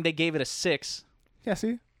 I think they gave it a 6. Yeah,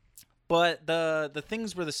 see? But the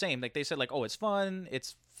things were the same. Like they said like, oh, it's fun,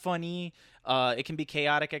 it's funny, it can be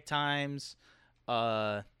chaotic at times.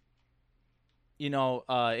 It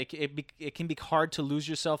can be hard to lose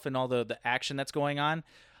yourself in all the action that's going on.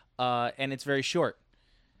 And it's very short.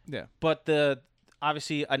 Yeah. But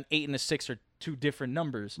obviously an 8 and a 6 are two different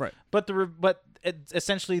numbers. Right. But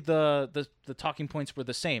essentially the talking points were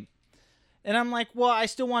the same. And I'm like, well, I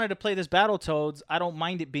still wanted to play this Battletoads. I don't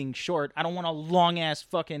mind it being short. I don't want a long ass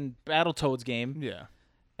fucking Battletoads game. Yeah.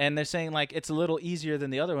 And they're saying like it's a little easier than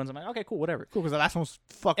the other ones. I'm like, okay, cool, whatever. Cool, because the last one was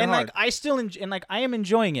fucking hard. hard. I still I am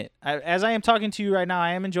enjoying it. As I am talking to you right now,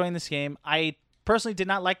 I am enjoying this game. I personally did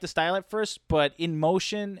not like the style at first, but in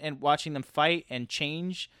motion and watching them fight and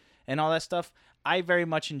change and all that stuff, I very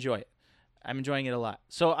much enjoy it. I'm enjoying it a lot.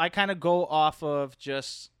 So I kind of go off of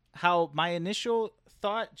just how my initial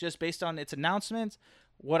thought, just based on its announcement,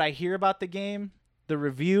 what I hear about the game, the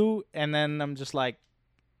review, and then I'm just like,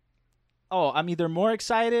 oh, I'm either more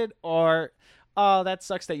excited or, oh, that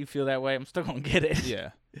sucks that you feel that way. I'm still gonna get it. Yeah.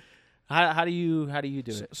 How do you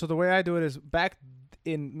do it? So the way I do it is back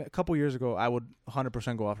in a couple years ago, I would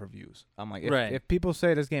 100% go off reviews. I'm like, if people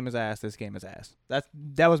say this game is ass, this game is ass.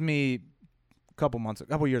 That was me a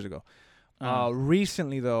couple years ago.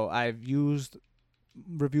 Recently though, I've used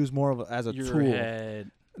reviews more as a tool.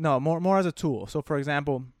 No, more as a tool. So for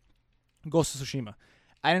example, Ghost of Tsushima.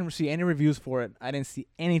 I didn't see any reviews for it. I didn't see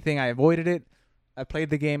anything. I avoided it. I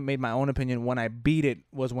played the game, made my own opinion. When I beat it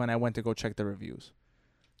was when I went to go check the reviews.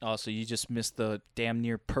 Oh, so you just missed the damn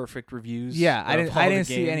near perfect reviews? Yeah, I didn't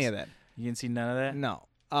see any of that. You didn't see none of that? No.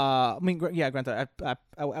 I mean, granted,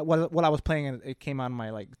 while I was playing it came on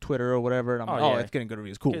my like Twitter or whatever. And I'm it's getting good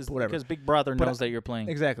reviews. Cool, whatever. Because Big Brother knows that you're playing.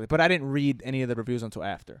 Exactly. But I didn't read any of the reviews until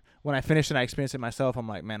after. When I finished and I experienced it myself, I'm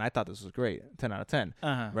like, man, I thought this was great. 10 out of 10.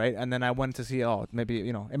 Right? And then I went to see, maybe,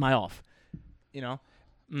 am I off?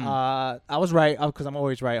 I was right because I'm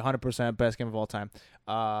always right. 100% best game of all time.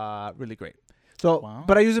 Really great. So,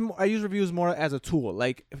 but I use reviews more as a tool.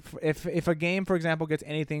 Like if a game, for example, gets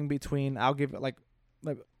anything between, I'll give it like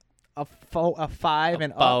a 5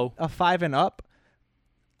 and up, a 5 and up,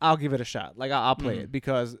 I'll give it a shot. Like I'll play it,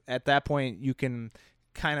 because at that point you can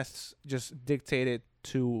kind of just dictate it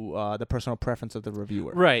to the personal preference of the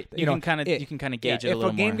reviewer. Right. You can kind of gauge it a little more.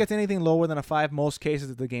 If a game gets anything lower than a 5, most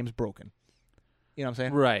cases the game's broken. You know what I'm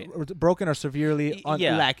saying? Right. Broken or severely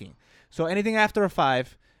lacking. So anything after a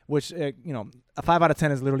 5, which a 5 out of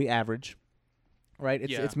 10 is literally average. Right,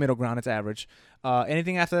 it's middle ground, it's average.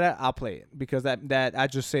 Anything after that, I'll play it, because that I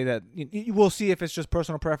just say that you will see if it's just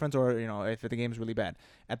personal preference or if the game's really bad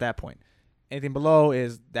at that point. Anything below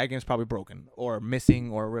is that game's probably broken or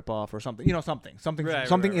missing or a rip off or something.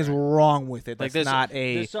 Something is wrong with it. Like there's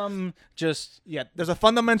a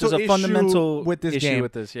fundamental issue with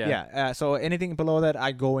this game. So anything below that,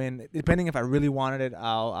 I go in. Depending if I really wanted it,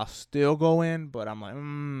 I'll still go in. But I'm like,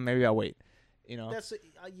 maybe I'll wait. That's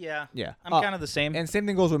I'm kind of the same. And same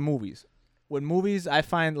thing goes with movies. With movies, I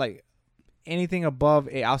find like anything above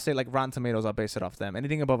I'll say like Rotten Tomatoes, I'll base it off them.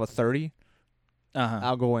 Anything above a 30,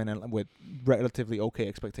 I'll go in and with relatively okay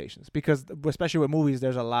expectations, because especially with movies,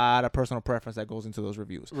 there's a lot of personal preference that goes into those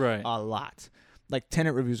reviews. Right, a lot. Like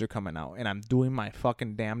Tenet reviews are coming out, and I'm doing my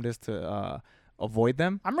fucking damnedest to avoid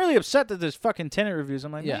them. I'm really upset that there's fucking Tenet reviews.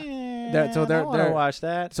 I'm like, I don't want to watch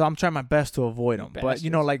that. So I'm trying my best to avoid them. But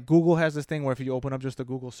like Google has this thing where if you open up just the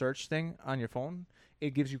Google search thing on your phone,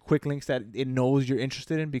 it gives you quick links that it knows you're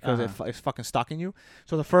interested in, because it's fucking stalking you.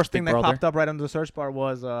 So the first thing that popped up right under the search bar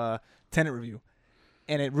was Tenet review.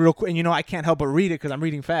 And it real quick, and I can't help but read it because I'm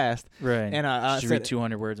reading fast. Right. And you read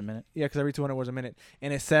 200 words a minute. Yeah, because I read 200 words a minute.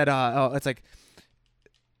 And it said, it's like,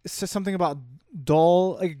 says something about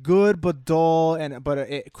dull, like good but dull,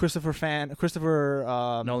 but Christopher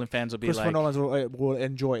Nolan fans will be Christopher like, Nolan will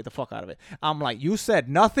enjoy the fuck out of it. I'm like, you said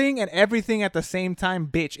nothing and everything at the same time,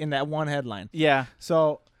 bitch, in that one headline. Yeah.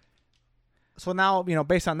 So now,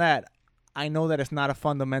 based on that, I know that it's not a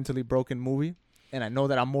fundamentally broken movie, and I know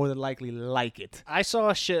that I'm more than likely like it. I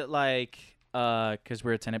saw shit like, because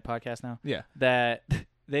we're a Tenet podcast now. Yeah. That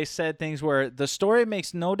they said things where the story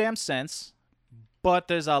makes no damn sense, but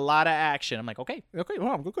there's a lot of action. I'm like, okay,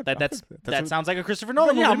 well, I'm good. That sounds like a Christopher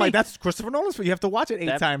Nolan movie. Yeah, I'm like, that's Christopher Nolan's. You have to watch it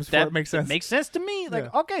 8 times before it makes sense. It makes sense to me.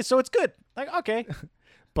 Like, okay, so it's good. Like, okay.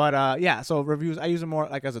 But yeah, so reviews, I use them more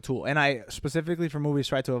like as a tool, and I specifically for movies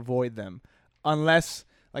try to avoid them, unless,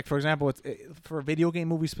 like for example, for video game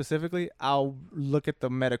movies specifically, I'll look at the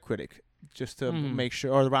Metacritic just to make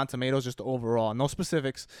sure, or the Rotten Tomatoes, just overall, no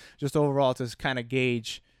specifics, just overall to kind of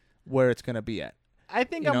gauge where it's gonna be at. I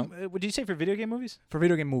think would you say for video game movies? For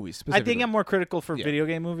video game movies, specifically. I think I'm more critical for video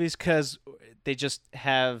game movies because they just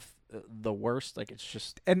have the worst. Like, it's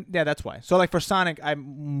just... And yeah, that's why. So like for Sonic, I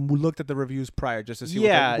looked at the reviews prior just to see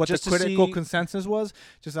what the critical consensus was.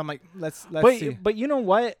 Just I'm like, let's see. But you know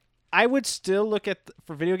what? I would still look at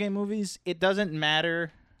for video game movies. It doesn't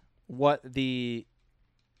matter what the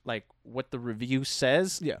review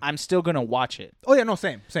says. Yeah. I'm still gonna watch it. Oh yeah, no,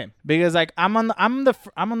 same. Because like I'm on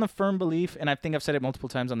the firm belief, and I think I've said it multiple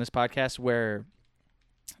times on this podcast, where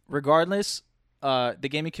regardless, the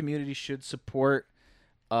gaming community should support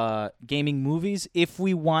gaming movies if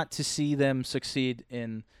we want to see them succeed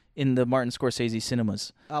in the Martin Scorsese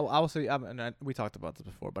cinemas. I will say, we talked about this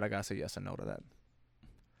before, but I gotta say yes and no to that.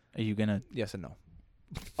 Are you gonna yes and no?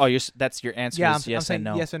 Oh, that's your answer. Yeah, is yes and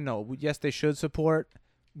no. Yes and no. Yes, they should support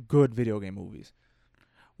good video game movies.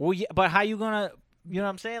 Well, yeah, but how you gonna? You know what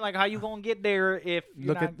I'm saying? Like, how you gonna get there if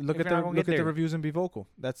look at the reviews and be vocal.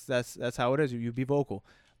 That's how it is. You be vocal.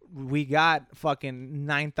 We got fucking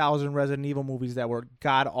 9,000 Resident Evil movies that were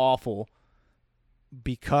god awful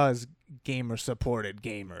because gamers supported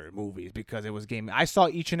gamer movies, because it was gaming. I saw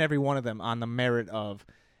each and every one of them on the merit of,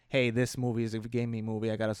 hey, this movie is a gaming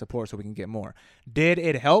movie. I got to support so we can get more. Did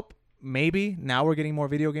it help? Maybe. Now we're getting more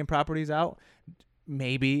video game properties out.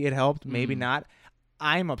 Maybe it helped. Maybe not.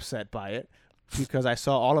 I'm upset by it because I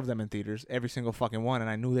saw all of them in theaters, every single fucking one, and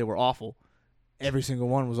I knew they were awful. Every single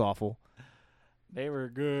one was awful. They were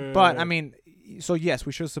good. But, I mean, so yes,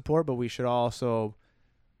 we should support, but we should also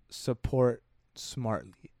support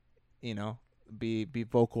smartly, be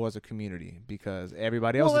vocal as a community, because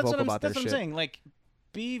everybody else is vocal about their shit. That's what I'm saying. Like,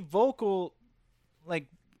 be vocal, like,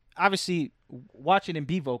 obviously watch it and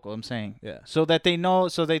be vocal, I'm saying. Yeah. So that they know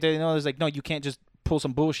there's like, no, you can't just pull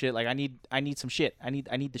some bullshit. Like, I need some shit. I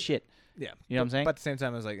need the shit. Yeah. You know what I'm saying? But at the same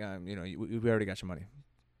time, it's like, we already got your money.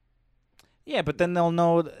 Yeah, but then they'll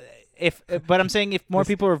know but I'm saying if more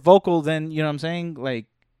people are vocal, then, you know what I'm saying? Like,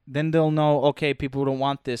 then they'll know, okay, people don't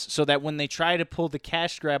want this. So that when they try to pull the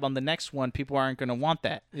cash grab on the next one, people aren't going to want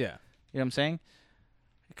that. Yeah. You know what I'm saying?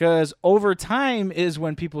 Because over time is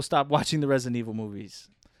when people stop watching the Resident Evil movies.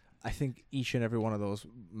 I think each and every one of those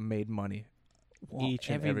made money. Well,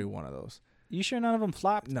 every one of those. You sure none of them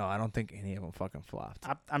flopped? No, I don't think any of them fucking flopped.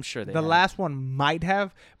 I'm sure they The have. last one might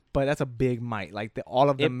have, but that's a big might. Like, all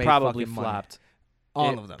of them made probably fucking flopped. Money.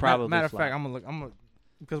 All of them. Probably Matter of flopped. fact, I'm gonna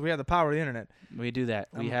because we have the power of the internet. We do that.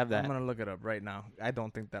 We have that. I'm gonna look it up right now. I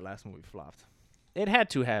don't think that last movie flopped. It had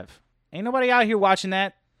to have. Ain't nobody out here watching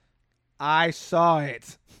that. I saw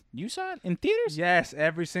it. You saw it in theaters? Yes,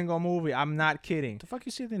 every single movie. I'm not kidding. What the fuck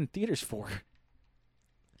you see it in theaters for?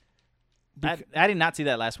 I did not see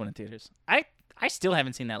that last one in theaters. I still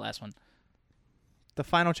haven't seen that last one. The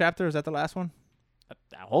final chapter, is that the last one?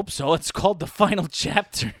 I hope so. It's called The Final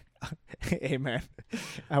Chapter. Hey, man.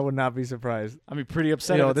 I would not be surprised. I'd be pretty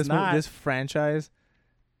upset if it's not. This franchise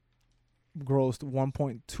grossed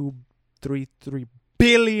 $1.233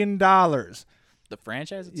 billion. The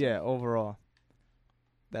franchise itself? Yeah, overall.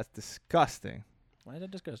 That's disgusting. Why is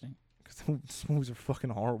that disgusting? Because these movies are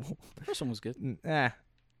fucking horrible. The first one was good. The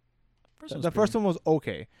first one was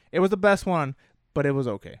okay. It was the best one, but it was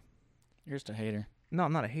okay. You're just a hater. No,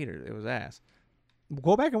 I'm not a hater. It was ass.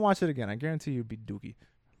 Go back and watch it again. I guarantee you'd be dookie.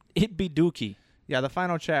 It'd be dookie. Yeah, the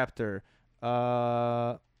final chapter.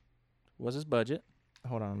 What's his budget?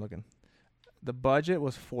 Hold on, I'm looking. The budget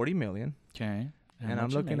was $40 million. Okay. And I'm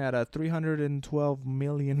looking at a $312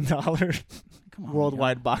 million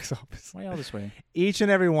worldwide box office. Why all this way? Each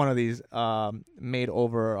and every one of these made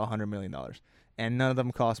over $100 million. And none of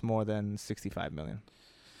them cost more than $65 million.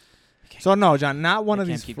 So no, John, not one of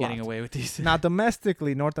these keep flopped. Getting away with these. Now,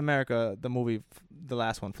 domestically, North America, the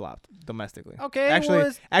last one flopped domestically. Okay,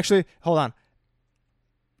 actually, hold on.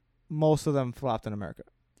 Most of them flopped in America.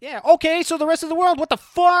 Yeah. Okay. So the rest of the world, what the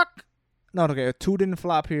fuck? No, okay. 2 didn't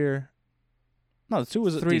flop here. No, 2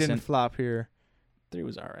 was 3 decent. didn't flop here. 3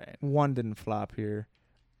 was all right. 1 didn't flop here.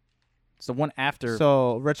 It's the one after.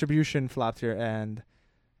 So Retribution flopped here, and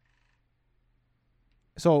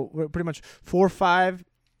so we're pretty much 4, 5,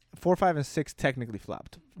 and 6 technically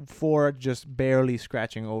flopped. 4 just barely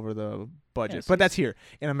scratching over the budget, but that's here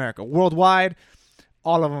in America. Worldwide,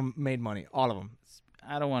 all of them made money. All of them.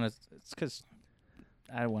 I don't want to. It's because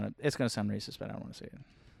I don't want to. It's gonna sound racist, but I don't want to say it.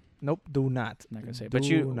 Nope, do not. I'm not gonna say it. But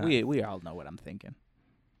we all know what I'm thinking.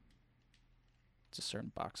 It's a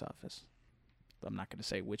certain box office. I'm not gonna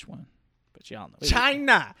say which one, but y'all know.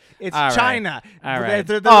 China. It's all China. All right.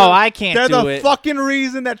 They're I can't do it. They're the fucking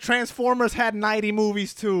reason that Transformers had 90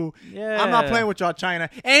 movies too. Yeah. I'm not playing with y'all, China.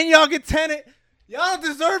 And y'all get Tenet. Y'all don't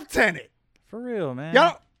deserve Tenet. For real, man.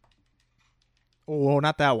 Y'all. Oh,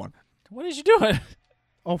 not that one. What is you doing?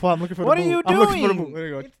 Oh, fuck, I'm looking for what the are you I'm doing? looking for the move. There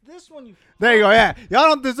you go. It's this one. You there you go. Yeah. Y'all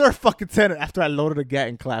don't deserve fucking Tenet after I loaded a gat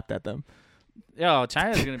and clapped at them. Yo,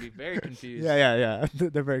 China's going to be very confused. Yeah.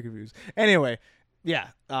 They're very confused. Anyway, yeah.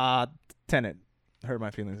 Tenet hurt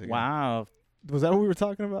my feelings again. Wow. Was that what we were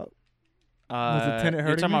talking about? Was it Tenet hurting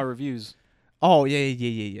You're talking me? about reviews. Oh,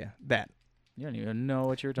 yeah. That. You don't even know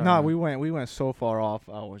what you were talking No, about. we went so far off.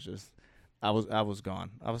 I was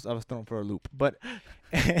gone. I was thrown for a loop. But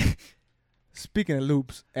speaking of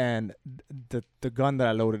loops and the gun that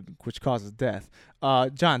I loaded, which causes death,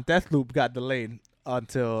 John, Deathloop got delayed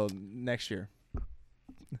until next year.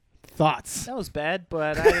 Thoughts? That was bad,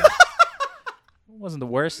 but it wasn't the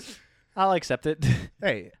worst. I'll accept it.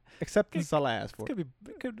 Hey, acceptance is all I ask for. Could be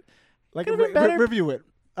better. Review it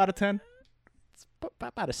out of 10. It's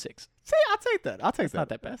about a 6. See, I'll take that. It's not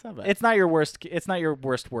that bad. That's not bad. It's not your worst. It's not your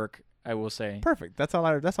worst work, I will say. Perfect. That's all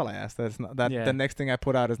I ask. That's not that. Yeah. The next thing I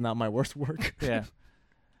put out is not my worst work. Yeah.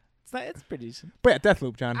 It's pretty decent. But yeah,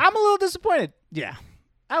 Deathloop, John. I'm a little disappointed. Yeah.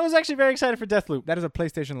 I was actually very excited for Deathloop. That is a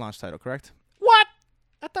PlayStation launch title, correct? What?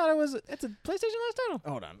 I thought it's a PlayStation launch title.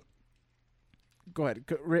 Hold on. Go ahead.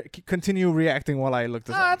 Continue reacting while I look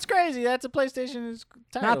this up. That's crazy. That's a PlayStation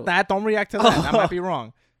title. Not that. Don't react to that. I might be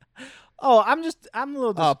wrong. Oh, I'm a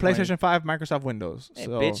little disappointed. PlayStation 5, Microsoft Windows. Hey,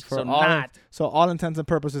 so bitch, for so all not. So all intents and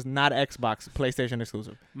purposes, not Xbox, PlayStation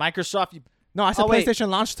exclusive. Microsoft. No, I said wait. PlayStation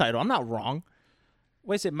launch title. I'm not wrong.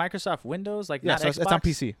 Wait, is it Microsoft Windows? Like Yeah, not so Xbox? it's on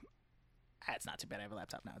PC. It's not too bad. I have a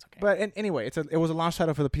laptop now. It's okay. But anyway, it was a launch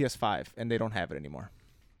title for the PS5, and they don't have it anymore.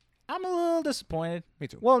 I'm a little disappointed. Me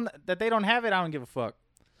too. Well, that they don't have it, I don't give a fuck.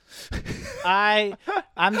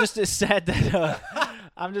 I'm just as sad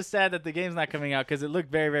that the game's not coming out because it looked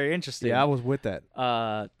very, very interesting. Yeah, I was with that.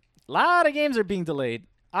 A lot of games are being delayed,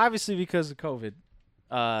 obviously because of COVID.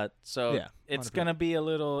 So Yeah, it's 100%.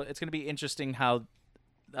 gonna be interesting how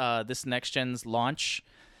this next gen's launch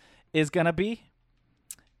is gonna be,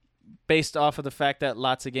 based off of the fact that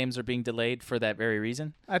lots of games are being delayed for that very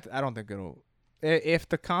reason. I don't think it'll. If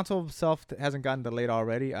the console itself hasn't gotten delayed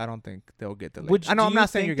already, I don't think they'll get delayed. I know I'm not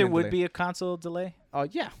saying you're there getting would delayed. be a console delay,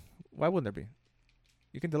 Yeah. Why wouldn't there be?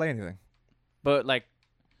 You can delay anything. but like,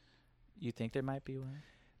 you think there might be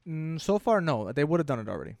one? So far, no. They would have done it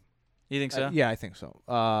already. You think so? Yeah, I think so.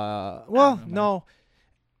 Well, know, no.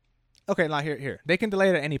 Okay, now here. They can delay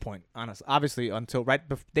it at any point, honestly. Obviously, until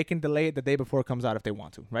they can delay it the day before it comes out if they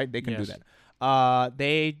want to, right? They can do Yes. that.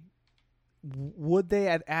 Would they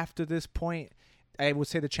after this point? I would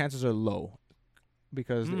say the chances are low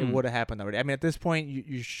because it would have happened already. I mean, at this point,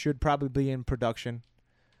 you should probably be in production,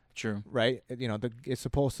 True. right? It's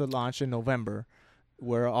supposed to launch in November.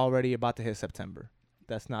 We're already about to hit September.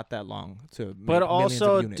 That's not that long to But make millions of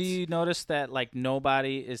also, units. do you notice that like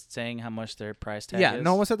nobody is saying how much their price tag Yeah, is?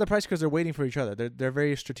 no one said the price because they're waiting for each other. They're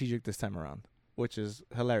very strategic this time around, which is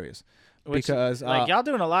hilarious. Which, because like y'all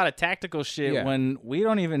doing a lot of tactical shit yeah. when we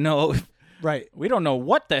don't even know. Right. We don't know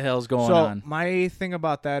what the hell's going So on. my thing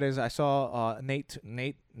about that is I saw Nate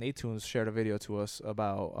Tunes shared a video to us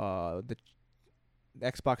about the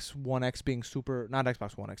Xbox One X being not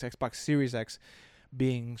Xbox One X, Xbox Series X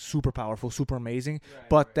being super powerful, super amazing,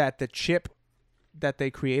 but that the chip that they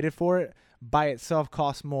created for it by itself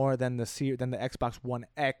costs more than the Xbox One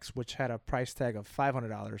X, which had a price tag of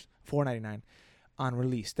 $500, $499 on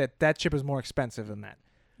release. That chip is more expensive than that.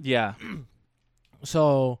 Yeah.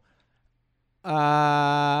 So,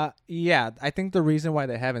 I think the reason why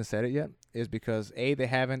they haven't said it yet is because they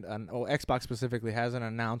haven't, Xbox specifically hasn't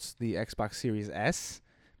announced the Xbox Series S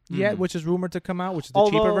yet, which is rumored to come out, which is the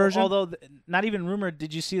cheaper version. Although not even rumored.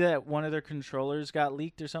 Did you see that one of their controllers got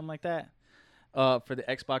leaked or something like that? For the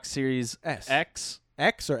Xbox Series S. X.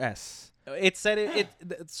 X or S? It said it.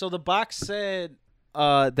 So the box said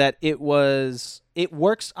that it works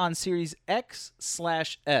on Series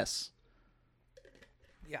X/S.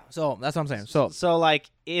 Yeah, so that's what I'm saying. So like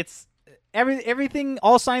it's everything.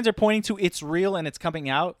 All signs are pointing to it's real and it's coming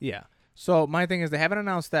out. Yeah. So my thing is they haven't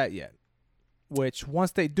announced that yet. Which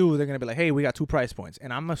once they do, they're gonna be like, hey, we got 2 price points,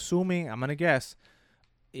 and I'm gonna guess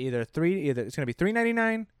either it's gonna be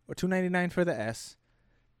 $399 or $299 for the S,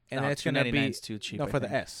 and then it's gonna be too cheap. No, for the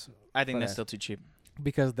S. I think that's still too cheap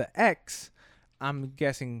because the X, I'm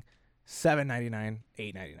guessing $799,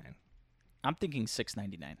 $899. I'm thinking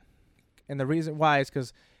 $699. And the reason why is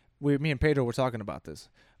because me and Pedro were talking about this.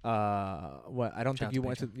 I don't think you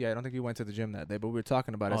went to the gym that day, but we were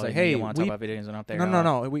talking about it. It's like, hey, you want to talk about video games when I'm there?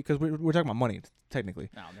 No, because we're talking about money technically.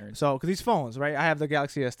 No, so because these phones, right? I have the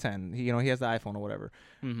Galaxy S10. He has the iPhone or whatever.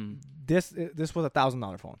 Mm-hmm. This was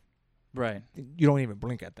 $1,000 phone. Right. You don't even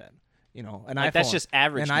blink at that. An iPhone. That's just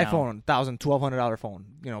average. An iPhone, $1,000, $1,200 phone.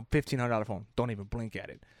 $1,500 phone. Don't even blink at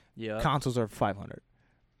it. Yeah. Consoles are $500.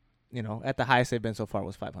 At the highest they've been so far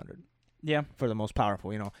was $500. Yeah. For the most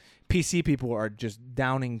powerful, PC people are just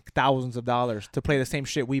downing thousands of dollars to play the same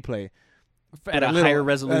shit we play at a higher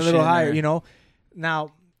resolution. A little higher,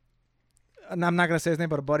 Now, and I'm not going to say his name,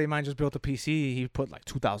 but a buddy of mine just built a PC. He put like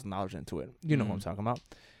 $2,000 into it. You know what I'm talking about.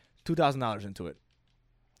 $2,000 into it.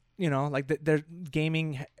 Like they're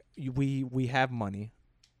gaming. We have money.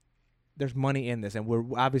 There's money in this, and we're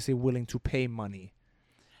obviously willing to pay money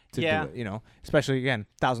to do it, especially, again,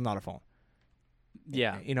 $1,000 phone.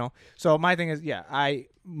 Yeah. So my thing is, I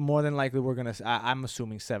more than likely I'm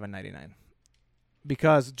assuming $799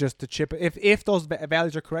 because just the chip, if those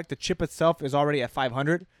values are correct, the chip itself is already at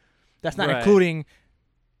 $500. That's not including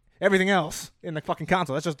everything else in the fucking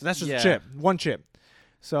console. That's just a chip, one chip.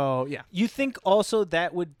 So yeah. You think also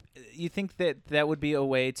that would be a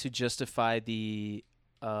way to justify the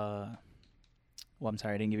well, I'm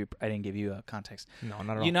sorry, I didn't give you context. No,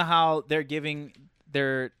 not at all. You know how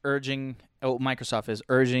Microsoft is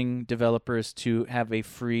urging developers to have a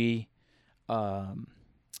free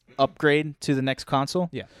upgrade to the next console.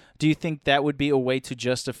 Yeah. Do you think that would be a way to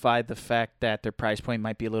justify the fact that their price point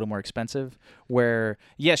might be a little more expensive? Where,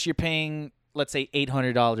 yes, you're paying, let's say,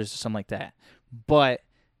 $800 or something like that, but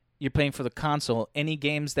you're paying for the console. Any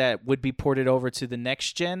games that would be ported over to the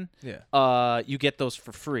next gen, you get those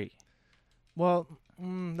for free. Well,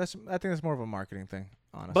 I think that's more of a marketing thing.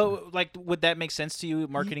 Honestly. But would that make sense to you,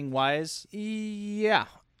 marketing wise? Yeah.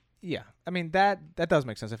 I mean that does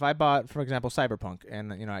make sense. If I bought, for example, Cyberpunk,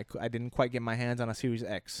 and I didn't quite get my hands on a Series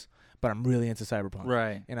X, but I'm really into Cyberpunk,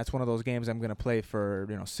 right? And that's one of those games I'm gonna play for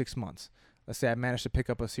 6 months. Let's say I managed to pick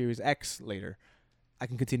up a Series X later, I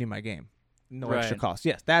can continue my game, no extra cost.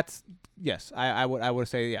 Yes, I would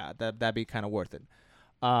say that'd be kind of worth it.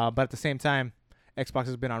 But at the same time, Xbox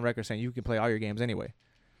has been on record saying you can play all your games anyway.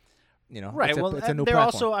 Right. It's a new they're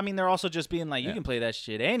platform. they're also just being like, you can play that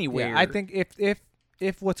shit anywhere. Yeah, I think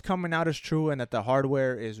if what's coming out is true and that the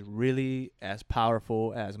hardware is really as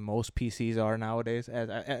powerful as most PCs are nowadays,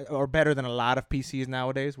 or better than a lot of PCs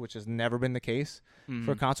nowadays, which has never been the case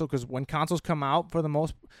for console, because when consoles come out, for the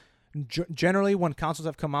most, generally when consoles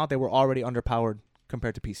have come out, they were already underpowered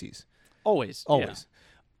compared to PCs. Always. Yeah.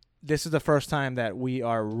 This is the first time that we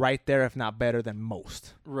are right there, if not better than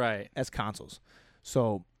most. Right. As consoles.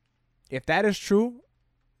 So if that is true,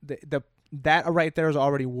 that right there is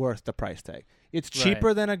already worth the price tag. It's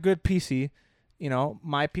cheaper than a good PC.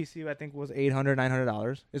 My PC I think was $800,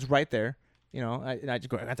 $900. It's right there.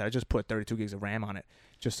 I just put 32 gigs of RAM on it,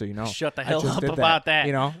 just so you know. Shut the hell up about that.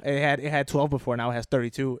 It had 12 before, now it has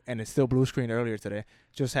 32, and it's still blue screen earlier today.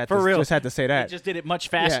 Just had to say that. It just did it much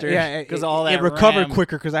faster. Because all that it recovered RAM.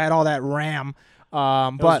 quicker because I had all that RAM. It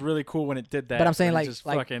was really cool when it did that. But I'm saying this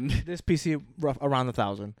PC around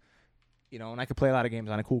 $1,000, and I could play a lot of games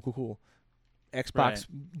on it. Cool. Xbox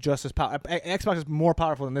just as Xbox is more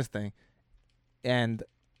powerful than this thing, and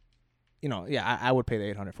I would pay the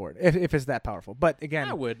 $800 for it if it's that powerful. But again,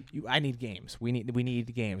 I would. I need games. We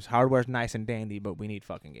need games. Hardware's nice and dandy, but we need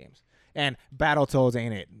fucking games. And Battletoads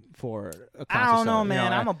ain't it for a console. I don't know,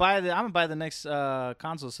 man. I'm gonna buy the next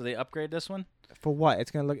console, so they upgrade this one. For what?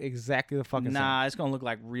 It's gonna look exactly the fucking same. It's gonna look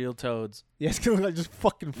like real toads. Yeah, it's gonna look like just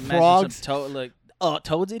fucking frogs.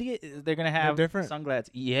 Toads, idiot. They're gonna have different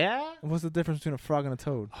sunglasses. Yeah. What's the difference between a frog and a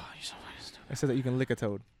toad? Oh, you're so fucking stupid. I said that you can lick a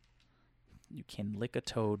toad. You can lick a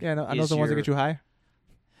toad. Yeah, I know the ones that get you high.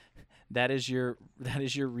 That is your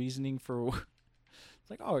reasoning for.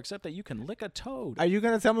 It's like, except that you can lick a toad. Are you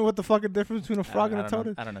gonna tell me what the fucking difference between a frog and a toad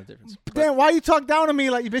is? I don't know the difference. Damn, why you talk down to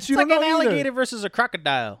me like, bitch? You don't know either. It's like an alligator either. versus a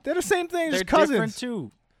crocodile. They're the same thing. They're just cousins. different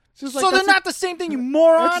too. Just so they're not the same thing, you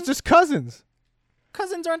moron. It's just cousins.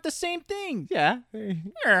 Cousins aren't the same thing. Yeah.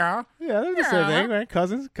 Yeah. Yeah, they're the same thing, right?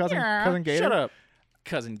 Cousin Gator. Shut up.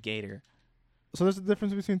 Cousin Gator. So there's a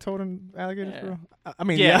difference between toad and alligator, bro? I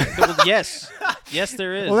mean, yeah. Yes. Yes,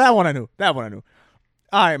 there is. Well, that one I knew.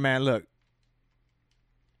 All right, man, look.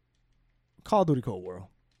 Call of Duty Cold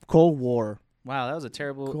War. Wow, that was a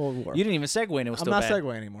terrible. Cold War. You didn't even segue, and it was still bad. I'm not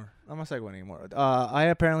segueing anymore. I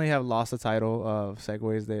apparently have lost the title of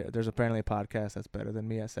segues. There's apparently a podcast that's better than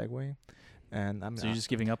me at segueing, and So you're just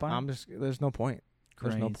giving up on it? There's no point.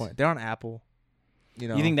 Great. There's no point. They're on Apple. You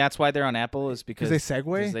know. You think that's why they're on Apple? Is because they segue?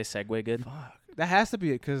 Because they segue good. Fuck. That has to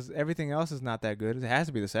be it, because everything else is not that good. It has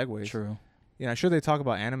to be the segues. True. You know, sure they talk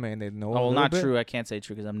about anime and they know. Oh, well, not bit. true. I can't say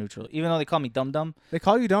true because I'm neutral. Even though they call me Dum Dum. They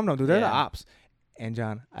call you Dum Dum, dude. They're the Yeah. ops. And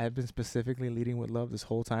John, I've been specifically leading with love this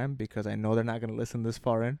whole time because I know they're not gonna listen this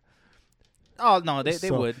far in. Oh no,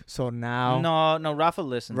 they would. So now. No. Rafa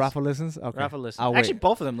listens. Rafa listens. Okay. Rafa listens. I'll Actually, wait.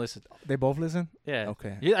 both of them listen. They both listen. Yeah.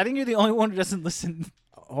 Okay. I think you're the only one who doesn't listen.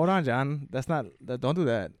 Hold on, John. Don't do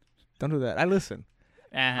that. Don't do that. I listen.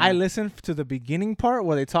 Uh-huh. I listen to the beginning part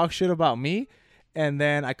where they talk shit about me, and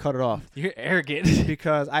then I cut it off. You're arrogant.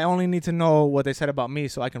 Because I only need to know what they said about me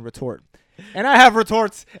so I can retort. And I have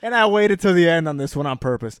retorts, and I waited till the end on this one on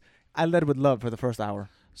purpose. I led with love for the first hour.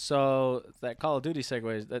 So that Call of Duty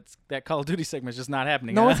segue, that Call of Duty segment is just not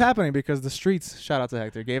happening. No, huh? it's happening because the streets, shout out to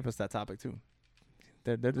Hector, gave us that topic too.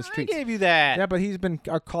 They're the streets. I gave you that. Yeah, but he's been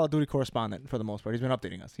our Call of Duty correspondent for the most part. He's been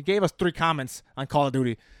updating us. He gave us 3 comments on Call of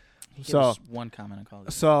Duty. He gave us one comment on Call of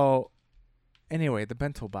Duty. So, anyway, the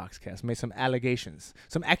Bento Box Cast made some accusations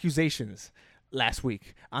last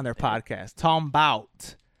week on their podcast. Tom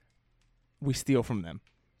Bout, we steal from them.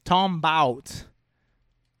 Tom Bout.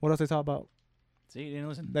 What else they talk about? See, you didn't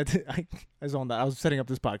listen. I zoned out. I was setting up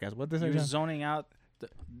this podcast. What did they say? You were zoning out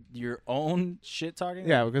your own shit talking?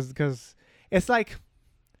 Yeah, because it's like,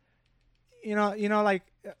 like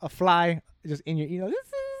a fly just in your,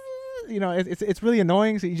 it's really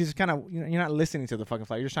annoying. So you just kind of, you're not listening to the fucking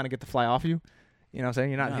fly. You're just trying to get the fly off you. You know what I'm saying?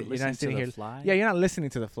 You're not sitting here. Fly? Yeah, you're not listening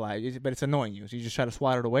to the fly, but it's annoying you. So you just try to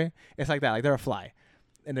swat it away. It's like that. Like they're a fly,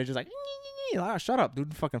 and they're just like, shut up,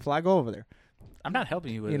 dude. Fucking fly, go over there. I'm not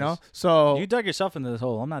helping you with this. So you dug yourself into this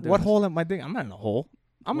hole. I'm not doing What this. hole am I digging? I'm not in a hole.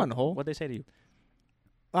 I'm not in a hole. What'd they say to you?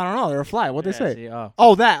 I don't know. They're a fly. What'd they say?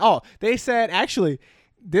 See, They said actually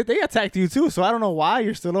they attacked you too. So I don't know why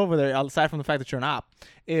you're still over there. Aside from the fact that you're an op,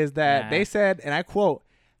 is that they said, and I quote,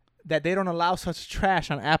 that they don't allow such trash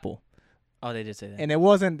on Apple. Oh, they did say that. And it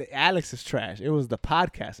wasn't Alex's trash. It was the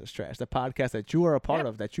podcast's trash. The podcast that you are a part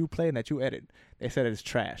of, that you play and that you edit. They said it's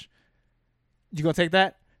trash. You gonna take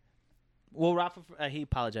that? Well, Rafa, he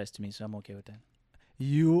apologized to me, so I'm okay with that.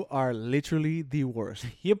 You are literally the worst.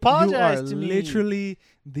 He apologized to me. You are literally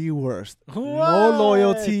the worst. What? No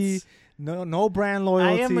loyalty. No brand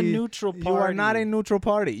loyalty. I am a neutral party. You are not a neutral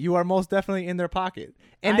party. You are most definitely in their pocket.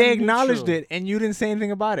 And they acknowledged it, and you didn't say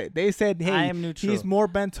anything about it. They said, hey, I am neutral. He's more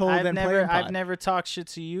bento than playing pod. I've never talked shit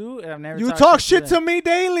to you. And I've never You talk shit to me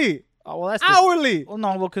daily. Oh, well, that's hourly. Well,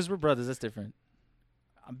 no, because we're brothers. That's different.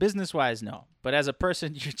 Business-wise, no. But as a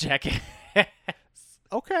person, you're jackass.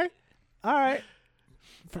 Okay. All right.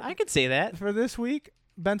 I could say that. For this week,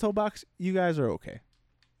 Bento Box, you guys are okay.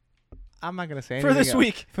 I'm not going to say anything For this else.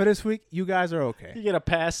 week. For this week, you guys are okay. You get a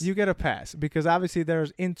pass. You get a pass because obviously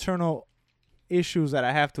there's internal issues that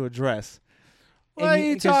I have to address. What are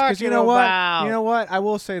you talking about? You know what? I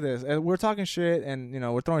will say this. We're talking shit and,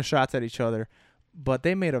 we're throwing shots at each other, but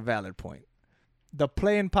they made a valid point. The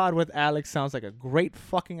Playing Pod with Alex sounds like a great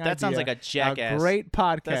fucking idea. That sounds like a jackass. A great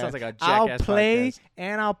podcast. That sounds like a jackass I'll play podcast.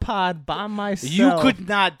 And I'll pod by myself. You could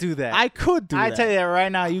not do that. I could do that. I tell you that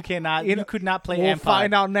right now. You cannot. You could not play We'll and pod.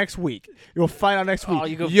 find out next week. You'll find out next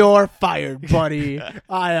week. Oh, You're fired, buddy.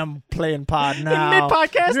 I am playing pod now.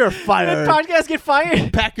 Mid-podcast? You're fired. Mid-podcast, get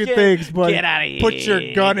fired? Pack your things, buddy. Get out of here. Put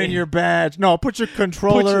your gun in your badge. No, put your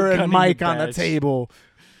controller and mic on the table.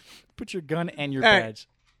 Put your gun and your badge.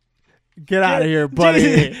 Get out of here,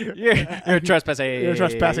 buddy. You're trespassing. You're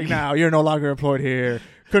trespassing now. You're no longer employed here.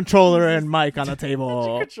 Controller and mic on the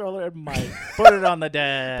table. Controller and mic. Put it on the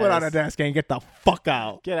desk. Put it on the desk and get the fuck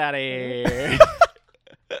out. Get out of here.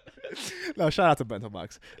 No, shout out to Bento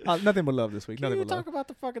Box. Nothing but love this week. Can you talk about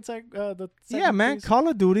the fucking Yeah, man. Piece? Call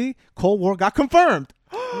of Duty Cold War got confirmed.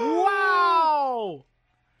 Wow.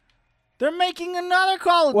 They're making another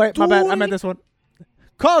Call of Duty. Wait, my bad. I meant this one.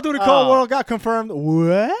 Call of Duty Cold War got confirmed.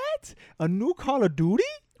 What? A new Call of Duty?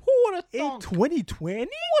 Who would have thunk? In 2020?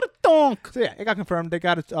 What a thunk. So yeah, it got confirmed. They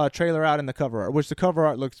got a trailer out in the cover art, which the cover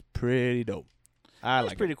art looks pretty dope.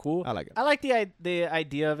 It's pretty cool. I like it. I like the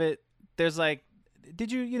idea of it. There's like, you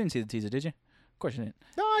didn't see the teaser, did you? Of course you didn't.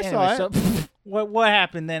 No, I saw it. So, what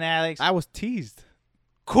happened then, Alex? I was teased.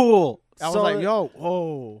 Cool. I was like, yo,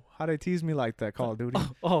 whoa, how they tease me like that, Call of Duty?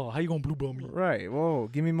 How you gonna blue ball me? Right, whoa,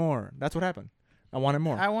 give me more. That's what happened. I wanted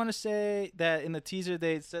more. I want to say that in the teaser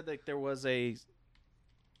they said like there was like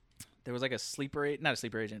a sleeper agent, not a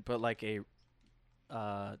sleeper agent, but like a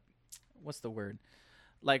what's the word?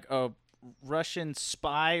 Like a Russian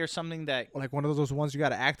spy or something that like one of those ones you got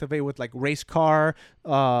to activate with like race car,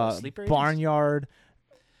 barnyard.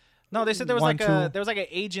 No, they said there was like an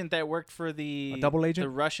agent that worked for a double agent, the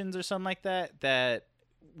Russians or something like that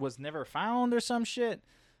was never found or some shit.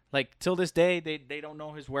 Like till this day, they don't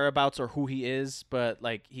know his whereabouts or who he is, but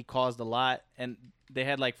like he caused a lot, and they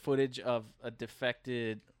had like footage of a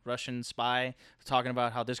defected Russian spy talking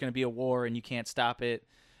about how there's gonna be a war and you can't stop it,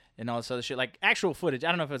 and all this other shit. Like actual footage. I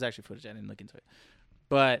don't know if it was actual footage. I didn't look into it,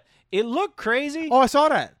 but it looked crazy. Oh, I saw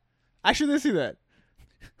that. I actually did see that.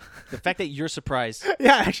 The fact that you're surprised.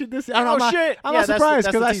 Yeah, actually did see. I'm not surprised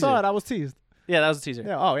because I saw it. I was teased. Yeah, that was a teaser.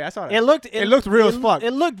 Yeah. Oh, yeah, I saw it. It looked real as fuck.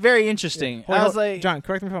 It looked very interesting. Yeah. I was like, John,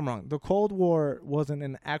 correct me if I'm wrong. The Cold War wasn't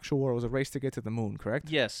an actual war. It was a race to get to the moon,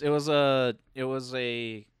 correct? Yes, it was a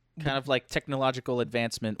kind of like technological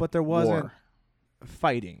advancement. But there wasn't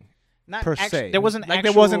fighting. Not per se. There wasn't like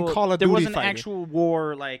actual, there wasn't Call of Duty There wasn't fighting. actual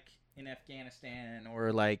war like in Afghanistan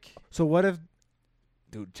or like. So what if,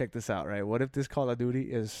 dude, check this out, right? What if this Call of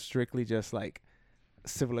Duty is strictly just like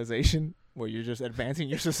Civilization, where you're just advancing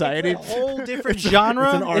your society? It's a whole different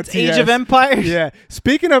genre. It's Age of Empires. Yeah.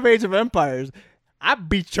 Speaking of Age of Empires, I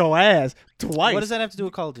beat your ass twice. What does that have to do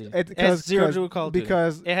with Call of Duty? It has zero to do with Call of Duty.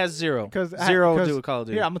 Because it has zero. Zero to do with Call of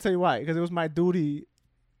Duty. Yeah, I'm gonna tell you why. Because it was my duty.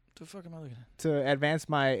 The fuck am I looking at? To advance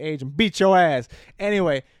my age and beat your ass.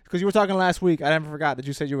 Anyway, because you were talking last week, I never forgot that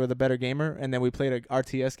you said you were the better gamer, and then we played a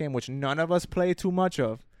RTS game, which none of us play too much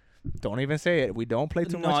of. Don't even say it. We don't play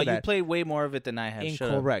too much of that. No, you play way more of it than I have.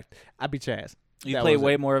 Incorrect. I beat your ass. You play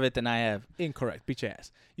way more of it than I have. Incorrect. Beat your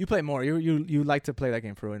ass. You play more. You like to play that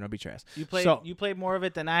game for real, and I'll beat your ass. You play more of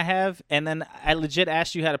it than I have, and then I legit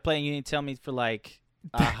asked you how to play, and you didn't tell me for like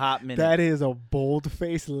a hot minute. That is a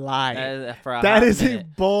bold-faced lie. That is a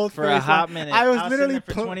bold-faced for a hot minute. I was literally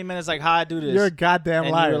for 20 minutes like, how I do this? You're a goddamn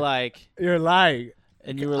liar. You were like, you're lying.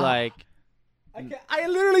 And you were like, I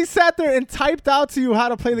literally sat there and typed out to you how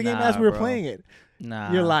to play the game as we were playing it.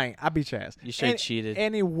 Nah, you're lying. I beat your ass. You straight cheated.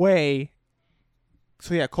 Anyway,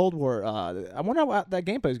 so yeah, Cold War. I wonder what that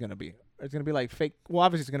gameplay is gonna be. It's gonna be like fake. Well,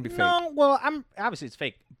 obviously it's gonna be fake. No, well, obviously it's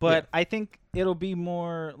fake, but I think it'll be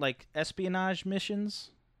more like espionage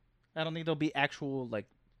missions. I don't think there'll be actual like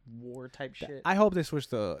war type shit. I hope they switch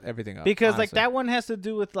everything up because honestly. Like that one has to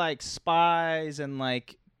do with like spies and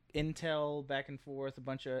like intel back and forth, a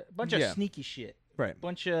bunch of sneaky shit, right?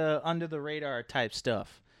 Bunch of under the radar type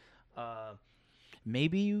stuff.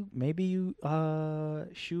 Maybe you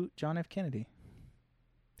shoot John F. Kennedy.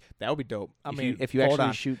 That would be dope. I mean, if you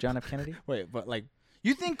actually shoot John F. Kennedy. Wait, but like,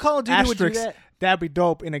 you think Call of Duty would do that? That'd be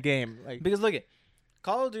dope in a game. Like, because look at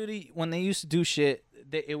Call of Duty when they used to do shit,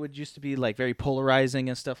 it would used to be like very polarizing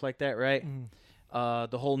and stuff like that, right?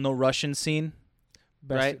 The whole no Russian scene,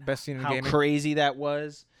 right? Best scene in gaming. How crazy that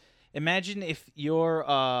was. Imagine if you're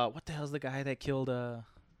what the hell's the guy that killed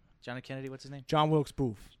John F. Kennedy? What's his name? John Wilkes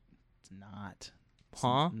Booth. It's not.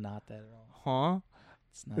 Huh? Not that at all. Huh?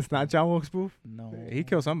 It's not John Wilkes Booth? No. He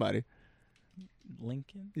killed somebody.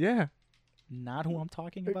 Lincoln? Yeah. Not who I'm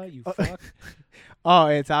talking about, you fuck. Oh,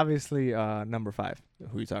 it's obviously number 5.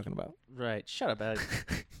 Who you talking about? Right. Shut up, Alex.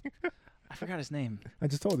 I forgot his name. I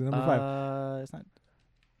just told you, number 5. It's not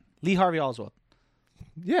Lee Harvey Oswald.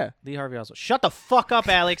 Yeah. Lee Harvey Oswald. Shut the fuck up,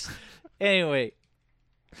 Alex. Anyway.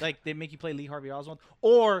 Like, they make you play Lee Harvey Oswald.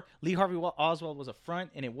 Or Lee Harvey Oswald was a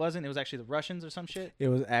front, and it wasn't. It was actually the Russians or some shit. It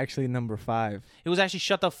was actually number 5. It was actually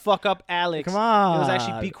shut the fuck up, Alex. Come on. It was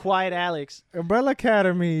actually Be Quiet, Alex. Umbrella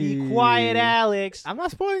Academy. Be quiet, Alex. I'm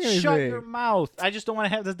not spoiling anything. Shut your mouth. I just don't want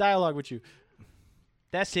to have this dialogue with you.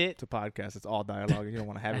 That's it. It's a podcast. It's all dialogue, and you don't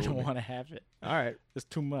want to have it. I don't want to have it. All right. It's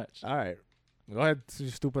too much. All right. Go ahead. It's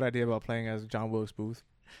your stupid idea about playing as John Wilkes Booth.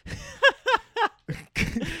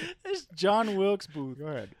 It's John Wilkes Booth. Go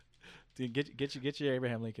ahead. Dude, get your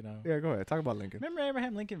Abraham Lincoln out. Yeah, go ahead. Talk about Lincoln. Remember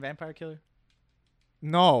Abraham Lincoln, Vampire Killer?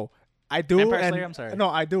 No, I do. Vampire Slayer. I'm sorry. No,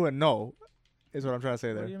 I do and no, is what I'm trying to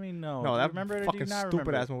say there. What do you mean no? No, that remember it or fucking do you not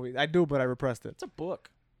stupid ass movie. I do, but I repressed it. It's a book.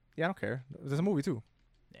 Yeah, I don't care. There's a movie too.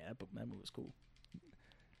 Yeah, that movie was cool.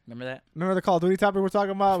 Remember that? Remember the Call of Duty topic we're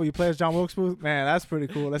talking about where you play as John Wilkes Booth? Man, that's pretty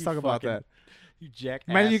cool. Let's talk about that. You jackass.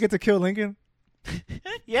 Imagine you get to kill Lincoln.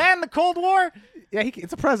 Yeah, in the Cold War. Yeah,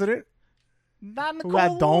 it's a president. Not in the who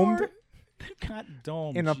Cold got domed. War. Got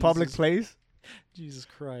domed in a public place. Jesus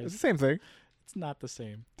Christ. It's the same thing. It's not the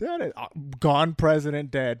same. Gone president,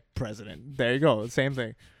 dead president. There you go. Same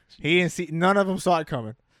thing. He didn't see. None of them saw it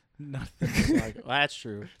coming. Nothing. Well, that's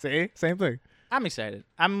true. See, same thing. I'm excited.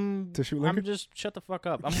 I'm just shut the fuck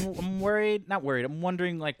up. I'm worried. Not worried. I'm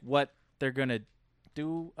wondering like what they're gonna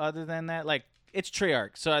do other than that. Like it's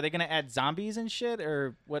Treyarch, so are they gonna add zombies and shit,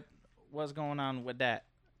 or what's going on with that?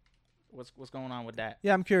 What's going on with that?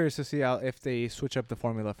 Yeah, I'm curious to see if they switch up the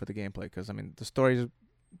formula for the gameplay, because I mean the stories,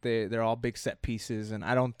 they're all big set pieces, and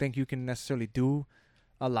I don't think you can necessarily do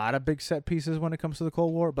a lot of big set pieces when it comes to the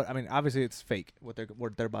Cold War. But I mean, obviously it's fake what they're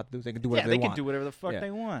about to do. They can do whatever they want. Can do whatever the fuck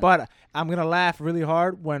they want. But I'm gonna laugh really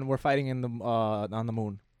hard when we're fighting in the on the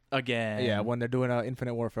moon again. Yeah, when they're doing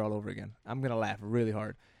Infinite Warfare all over again. I'm gonna laugh really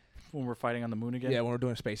hard when we're fighting on the moon again. Yeah, when we're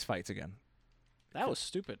doing space fights again. That was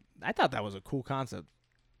stupid. I thought that was a cool concept.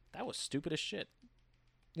 That was stupid as shit.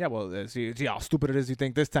 Yeah, well, see how stupid it is you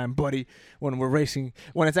think this time, buddy, when we're racing,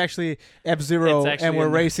 when it's actually F-Zero and we're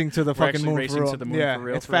racing to the fucking moon for real. Yeah,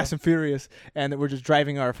 it's Fast and Furious, and we're just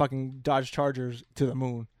driving our fucking Dodge Chargers to the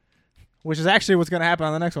moon, which is actually what's going to happen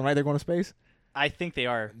on the next one, right? They're going to space? I think they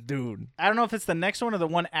are. Dude. I don't know if it's the next one or the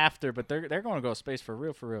one after, but they're going to go space for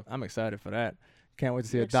real, for real. I'm excited for that. Can't wait to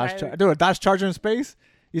see a Dodge Charger. Dude, a Dodge Charger in space?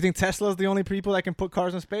 You think Tesla's the only people that can put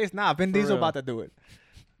cars in space? Nah, Vin Diesel about to do it.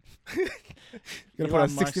 Gonna put a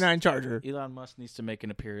 69 Charger. Elon Musk needs to make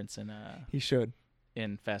an appearance in he should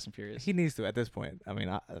in Fast and Furious. He needs to at this point. I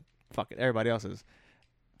mean, fuck it, everybody else is.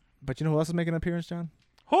 But you know who else is making an appearance, John?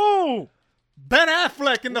 Who? Ben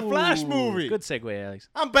Affleck in the Flash movie. Good segue, Alex.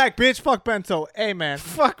 I'm back, bitch. Fuck Bento. Hey, man.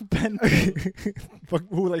 Fuck Bento. Fuck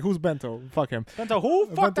who? Like who's Bento? Fuck him. Bento who?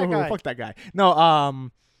 Fuck Bento that guy. Who? Fuck that guy.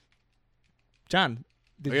 No. John,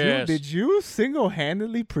 did you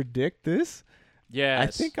single-handedly predict this? Yes.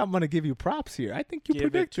 I think I'm going to give you props here. I think you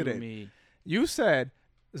predicted it. Me. You said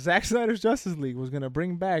Zack Snyder's Justice League was going to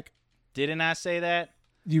bring back. Didn't I say that?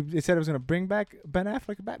 You said it was going to bring back Ben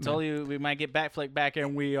Affleck Batman. I told you we might get Batfleck back,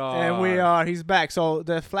 and we are. And we are. He's back. So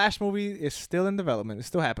the Flash movie is still in development. It's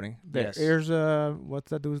still happening. Yes. There's, what's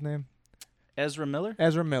that dude's name? Ezra Miller,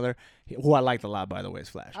 who I liked a lot, by the way, is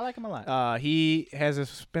Flash. I like him a lot. He has a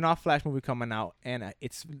spin-off Flash movie coming out, and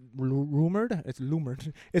it's rumored. It's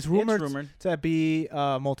rumored to be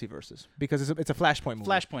multiverses because it's a Flashpoint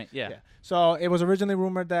movie. Flashpoint, yeah. So it was originally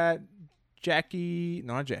rumored that James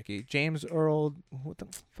Earl, what the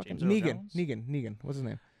fuck? Negan. What's his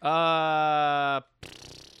name? I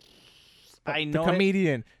know the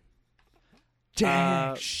comedian.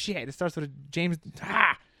 Shit! It starts with a James.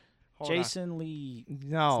 Jason Lee.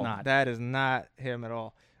 No, that is not him at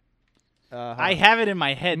all. I have it in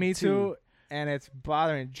my head. Me too. And it's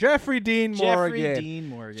bothering Jeffrey Dean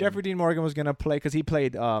Morgan. Jeffrey Dean Morgan was gonna play because he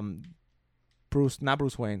played not Bruce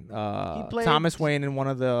Wayne. He played Thomas Wayne in one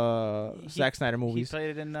of the Zack Snyder movies. He played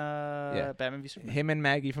it in Batman v Superman. Him and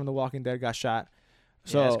Maggie from The Walking Dead got shot.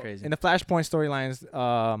 So that's crazy. In the Flashpoint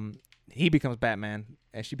storylines, he becomes Batman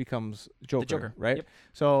and she becomes Joker. Right? Yep.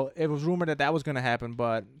 So it was rumored that was going to happen,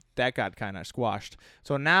 but that got kind of squashed.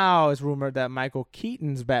 So now it's rumored that Michael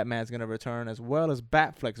Keaton's Batman is going to return as well as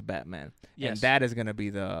Batfleck's Batman. Yes. And that is going to be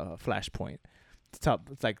the Flashpoint. It's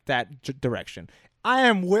like that direction. I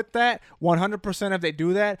am with that 100%. If they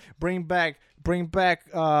do that, bring back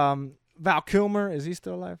Val Kilmer. Is he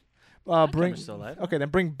still alive? Still alive. Okay, then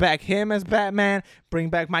bring back him as Batman. Bring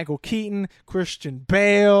back Michael Keaton, Christian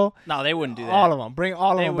Bale. No, they wouldn't do that. All of them. Bring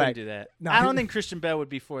all of them back. They wouldn't do that. No, I don't think Christian Bale would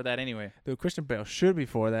be for that anyway. Dude, Christian Bale should be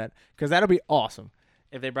for that because that'll be awesome.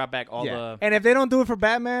 If they brought back all the. And if they don't do it for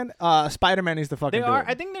Batman, Spider-Man needs to fucking do it.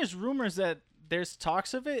 I think there's rumors that there's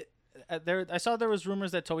talks of it. I saw there was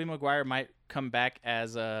rumors that Tobey Maguire might come back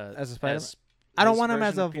as a Spider-Man. I don't want him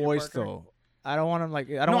as a voice though. I don't want him like.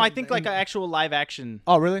 I think like an actual live action.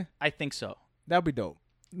 Oh really? I think so. That would be dope.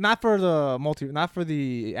 Not for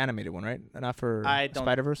the animated one, right? Not for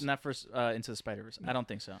Spider-Verse. Not for Into the Spider-Verse. I don't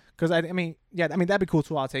think so. Because I mean that'd be cool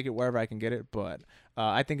too. I'll take it wherever I can get it. But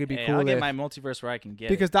I think it'd be cool. I'll get my multiverse where I can get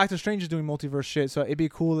because Doctor Strange is doing multiverse shit. So it'd be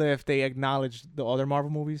cool if they acknowledge the other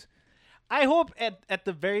Marvel movies. I hope at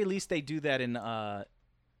the very least they do that in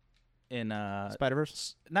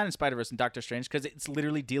Spider-Verse. Not in Spider-Verse, in Doctor Strange, because it's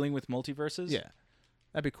literally dealing with multiverses. Yeah,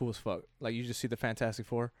 that'd be cool as fuck. Like you just see the Fantastic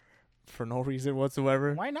Four for no reason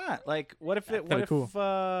whatsoever. Why not? Like, what if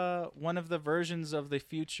one of the versions of the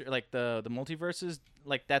future, like the multiverses,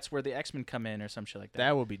 like that's where the X-Men come in or some shit like that?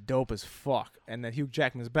 That would be dope as fuck. And then Hugh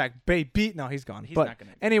Jackman's back. Baby, no, he's gone. He's not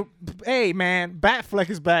gonna. Anyway, hey man, Batfleck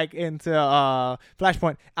is back into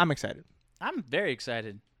Flashpoint. I'm excited. I'm very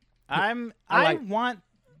excited. I want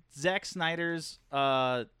Zack Snyder's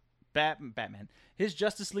Batman, his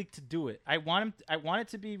Justice League to do it. I want it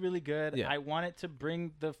to be really good. Yeah. I want it to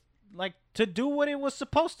bring to do what it was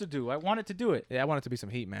supposed to do. I want it to do it. Yeah, I want it to be some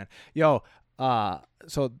heat, man. Yo,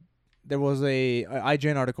 So there was a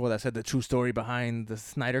IGN article that said the true story behind the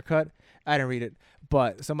Snyder Cut. I didn't read it,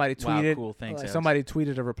 but somebody tweeted. Wow, cool. Thanks, somebody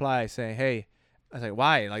tweeted a reply saying, "Hey," I was like,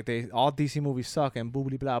 "Why? Like all DC movies suck and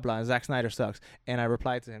boobly blah blah and Zack Snyder sucks." And I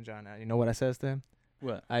replied to him, John. You know what I says to him?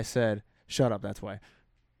 What? I said, "Shut up. That's why."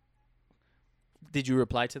 Did you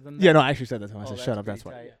reply to them? Yeah, no, I actually said that to him. I said, "Shut up. That's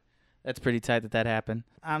why." Yeah. That's pretty tight that happened.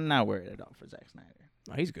 I'm not worried at all for Zack Snyder.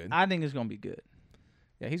 Oh, he's good. I think it's gonna be good.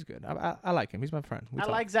 Yeah, he's good. I like him. He's my friend. I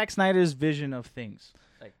like Zack Snyder's vision of things.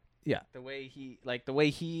 Like, yeah, the way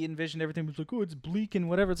he envisioned everything was like, oh, it's bleak and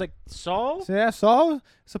whatever. It's like Saul. Yeah, Saul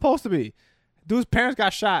supposed to be. Dude's parents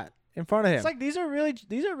got shot in front of him. It's like these are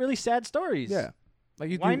really sad stories. Yeah,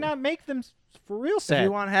 like why not make them for real sad? If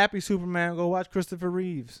you want happy Superman, go watch Christopher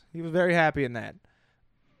Reeves. He was very happy in that,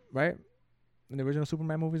 right? In the original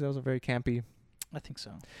Superman movies, that was a very campy. I think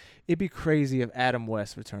so. It'd be crazy if Adam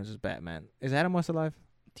West returns as Batman. Is Adam West alive?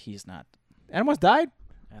 He's not. Adam West died?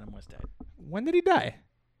 Adam West died. When did he die?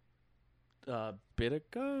 A bit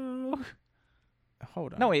ago.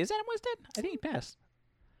 Hold on. No, wait, is Adam West dead? I think he passed.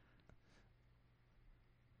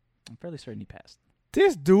 I'm fairly certain he passed.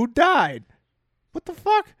 This dude died. What the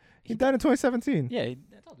fuck? He died in 2017. Yeah, I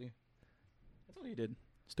told you. He did.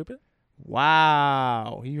 Stupid.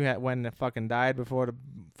 Wow. He had when the fucking died before the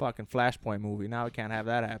fucking Flashpoint movie. Now we can't have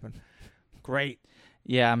that happen. Great.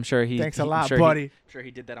 Yeah, I'm sure he. Thanks a lot, buddy. I'm sure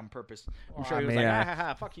he did that on purpose. I'm sure he was like,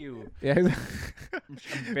 ha, fuck you. Yeah. I'm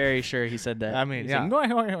very sure he said that. I mean, yeah.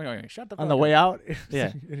 Like, shut the fuck on the way out.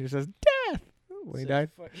 Yeah. He says, death. When he died.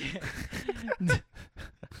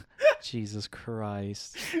 Jesus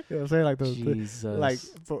Christ. You know what I'm saying? Like Jesus. Like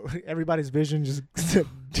for everybody's vision just said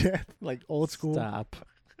death, like old school. Stop.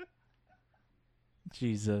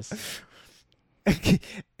 Jesus.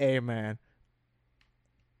 Hey man.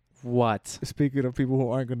 What? Speaking of people who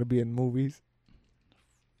aren't going to be in movies.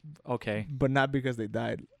 Okay. But not because they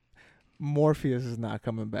died. Morpheus is not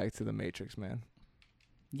coming back to the Matrix, man.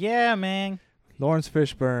 Yeah, man. Lawrence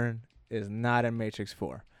Fishburne is not in Matrix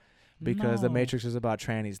 4. Because the Matrix is about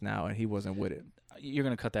trannies now, and he wasn't with it. You're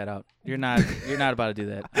gonna cut that out. You're not about to do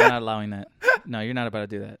that. I'm not allowing that. No, you're not about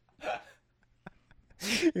to do that.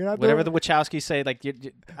 You're not whatever the Wachowskis say, like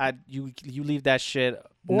you leave that shit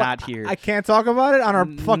not here. I can't talk about it on our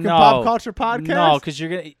fucking pop culture podcast. No, because you're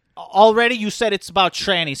gonna. Already, you said it's about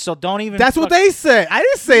trannies, so don't even. That's what they said. I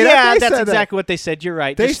didn't say that. Yeah, that's exactly what they said. You're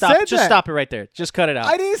right. Just stop it right there. Just cut it out.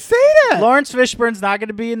 I didn't say that. Lawrence Fishburne's not going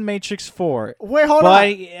to be in Matrix 4. Wait, hold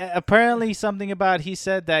on. Apparently, something about he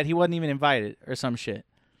said that he wasn't even invited or some shit.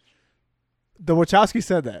 The Wachowski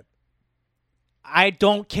said that. I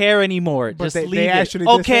don't care anymore. But just they leave it. Actually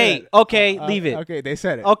Okay, leave it. Okay, they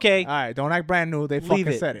said it. Okay. All right, don't act brand new. They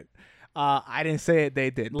fucking said it. I didn't say it. They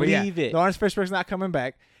did. But leave it. Lawrence Fishburne's not coming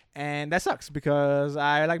back. And that sucks because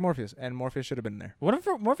I like Morpheus, and Morpheus should have been there.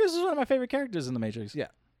 Morpheus is one of my favorite characters in The Matrix. Yeah.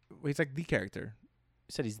 He's like the character.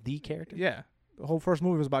 You said he's the character? Yeah. The whole first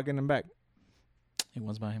movie was about getting him back. It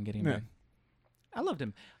was about him getting him back. I loved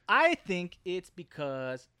him. I think it's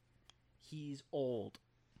because he's old.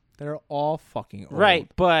 They're all fucking old.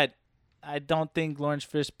 Right, but I don't think Lawrence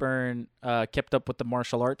Fishburne kept up with the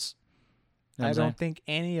martial arts. You know I don't think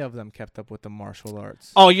any of them kept up with the martial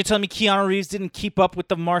arts. Oh, you're telling me Keanu Reeves didn't keep up with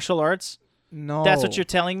the martial arts? No. That's what you're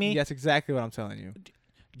telling me? That's exactly what I'm telling you.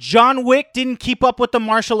 John Wick didn't keep up with the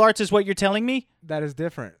martial arts is what you're telling me? That is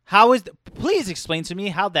different. How is... Please explain to me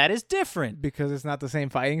how that is different. Because it's not the same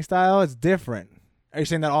fighting style. It's different. Are you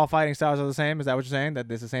saying that all fighting styles are the same? Is that what you're saying? That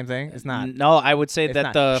it's the same thing? It's not. No, I would say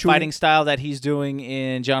that the Shooting. fighting style that he's doing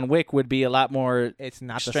in John Wick would be a lot more it's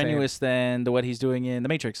not strenuous than what he's doing in The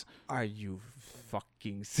Matrix. Are you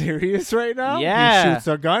fucking serious right now? Yeah. He shoots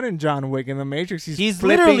a gun in John Wick. In The Matrix, he's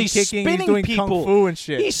flipping, literally kicking, spinning he's doing people. kung fu and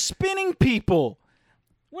shit. He's spinning people.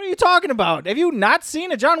 What are you talking about? Have you not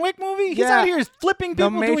seen a John Wick movie? He's out here flipping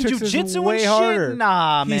people, doing jujitsu and shit. Harder.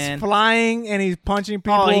 Nah, he's man. He's flying and he's punching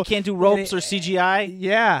people. Oh, he can't do ropes or CGI?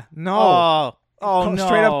 Yeah, no. No.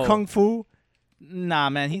 Straight up kung fu. Nah,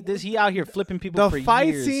 man. He out here flipping people for years. The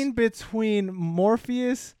fight scene between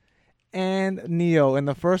Morpheus and Neo in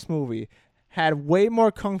the first movie had way more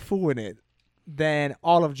kung fu in it than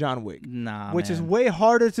all of John Wick. Nah, which man. is way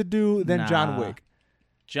harder to do than John Wick.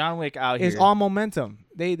 John Wick out here. It's all momentum.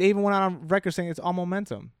 They even went on record saying it's all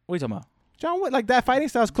momentum. What are you talking about? John Wick, like that fighting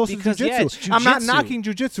style is close to jiu-jitsu. Yeah, it's jiu-jitsu. I'm not knocking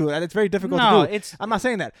jiu-jitsu. It's very difficult to do. I'm not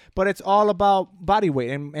saying that. But it's all about body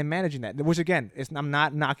weight and managing that, which, again, I'm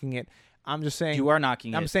not knocking it. I'm just saying. You are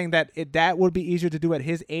knocking it. I'm saying that that would be easier to do at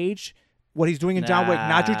his age, what he's doing in John Wick,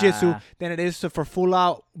 not jiu-jitsu, than it is for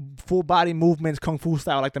full body movements, kung fu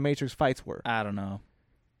style like the Matrix fights were. I don't know.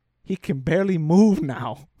 He can barely move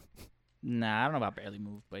now. Nah, I don't know about barely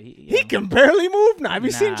move, but he can barely move now. Have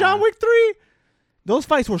you seen John Wick 3? Those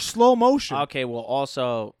fights were slow motion. Okay, well,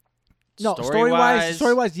 also, no,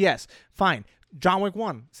 story-wise, yes, fine. John Wick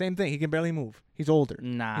 1, same thing. He can barely move. He's older.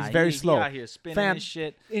 Nah, he's very slow. He out here spinning his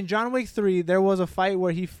shit. In John Wick 3, there was a fight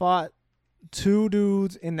where he fought 2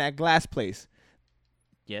 dudes in that glass place.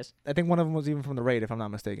 Yes. I think one of them was even from the raid, if I'm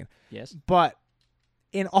not mistaken. Yes. But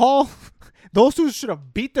in all, those two should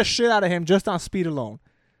have beat the shit out of him just on speed alone.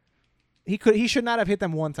 He should not have hit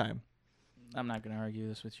them one time. I'm not gonna argue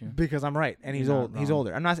this with you because I'm right, and he's old. He's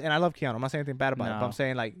older. And I love Keanu. I'm not saying anything bad about it, but I'm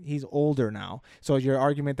saying like he's older now. So your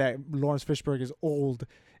argument that Lawrence Fishburne is old,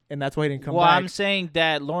 and that's why he didn't come back. Well, I'm saying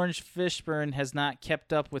that Lawrence Fishburne has not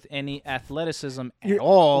kept up with any athleticism at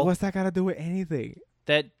all. What's that got to do with anything?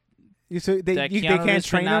 That they can't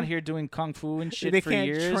train him out here doing kung fu and shit for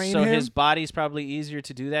years. So his body's probably easier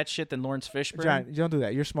to do that shit than Lawrence Fishburne. John, you don't do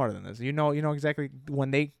that. You're smarter than this. You know exactly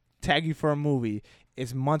when they tag you for a movie.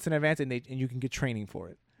 It's months in advance, and you can get training for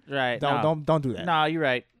it. Right. Don't do that. No, you're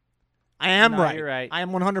right. I am right. You're right. I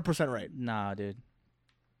am 100% right. Nah, dude.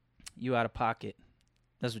 You out of pocket.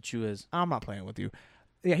 That's what you is. I'm not playing with you.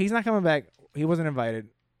 Yeah, he's not coming back. He wasn't invited.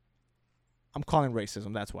 I'm calling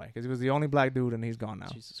racism. That's why. Because he was the only black dude, and he's gone now.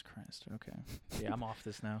 Jesus Christ. Okay. Yeah, I'm off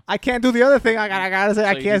this now. I can't do the other thing. I gotta say, so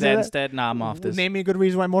I can't say that. Instead, nah, I'm off this. Name me a good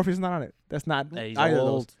reason why Morpheus is not on it. That's not he's either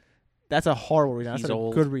old. of those. That's a horrible reason. That's he's a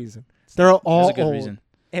old. good reason. They're all That's a good old. reason.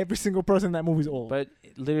 Every single person in that movie's old. But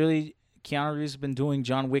literally, Keanu Reeves has been doing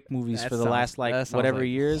John Wick movies for the last whatever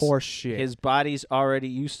years. Horse shit. His body's already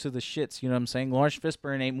used to the shits. You know what I'm saying? Lawrence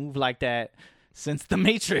Fishburne ain't moved like that since The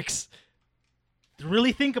Matrix.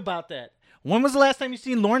 Really think about that. When was the last time you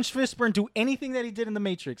seen Lawrence Fishburne do anything that he did in The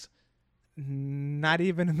Matrix? Not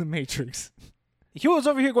even in The Matrix. He was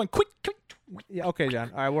over here going quick. Yeah, okay,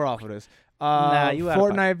 John. All right, we're off of this. You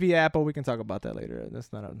Fortnite v Apple. We can talk about that later.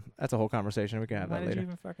 That's a whole conversation. We can have that later. Did you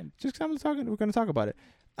even fucking... Just because I'm talking, we're gonna talk about it.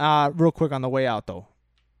 Real quick on the way out though.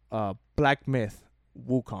 Black Myth,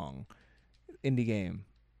 Wukong, indie game,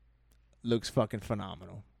 looks fucking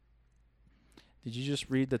phenomenal. Did you just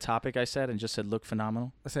read the topic I said and just said look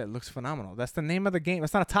phenomenal? I said it looks phenomenal. That's the name of the game.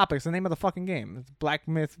 It's not a topic. It's the name of the fucking game. It's Black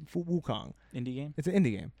Myth Wukong. Indie game? It's an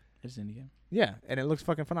indie game. It's an indie game. Yeah, and it looks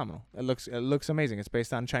fucking phenomenal. It looks amazing. It's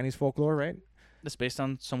based on Chinese folklore, right? It's based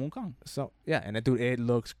on Sun Wukong. So yeah, and it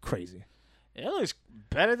looks crazy. It looks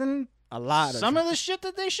better than a lot some of the shit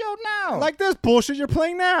that they showed now. Like this bullshit you're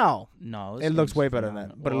playing now. No, it looks way better than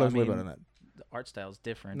that. But it looks way better than that. The art style is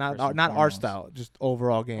different. Not art style, just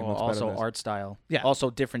overall game. Well, looks also art style. Yeah. Also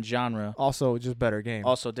different genre. Also just better game.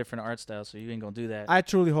 Also different art style. So you ain't gonna do that. I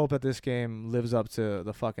truly hope that this game lives up to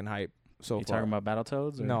the fucking hype. So you talking about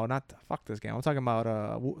Battletoads? Or? No, not fuck this game. I'm talking about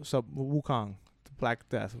Wukong, Black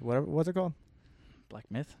Death, whatever. What's it called? Black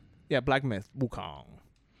Myth. Yeah, Black Myth, Wukong.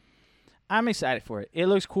 I'm excited for it. It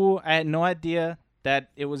looks cool. I had no idea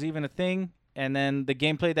that it was even a thing, and then the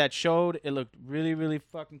gameplay that showed, it looked really, really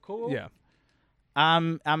fucking cool. Yeah.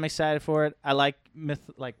 I'm excited for it. I like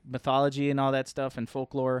mythology and all that stuff and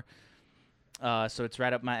folklore. So it's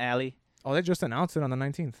right up my alley. Oh, they just announced it on the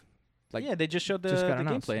 19th. Yeah, they just showed the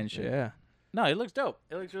gameplay and shit. Yeah. No, it looks dope.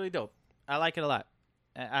 It looks really dope. I like it a lot.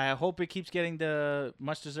 I hope it keeps getting the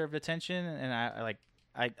much deserved attention, and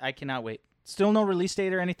I cannot wait. Still no release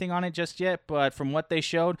date or anything on it just yet, but from what they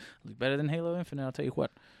showed, it looked better than Halo Infinite. I'll tell you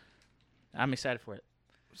what. I'm excited for it.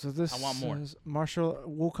 So this I want more.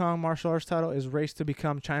 Wukong martial arts title is raced to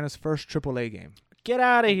become China's first AAA game. Get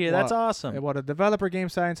out of here. That's awesome. While the developer Game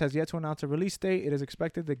Science has yet to announce a release date, it is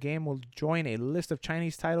expected the game will join a list of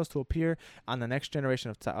Chinese titles to appear on the next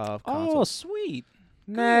generation of consoles. Oh, sweet.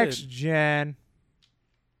 Next gen.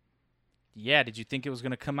 Yeah, did you think it was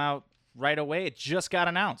going to come out right away? It just got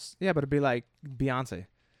announced. Yeah, but it'd be like Beyonce.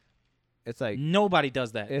 It's like... Nobody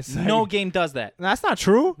does that. No game does that. That's not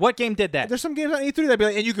true. What game did that? There's some games on E3 that be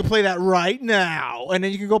like, and you can play that right now, and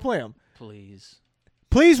then you can go play them. Please.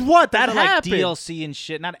 Please what? That happened. Like DLC and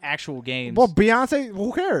shit, not actual games. Well, Beyonce,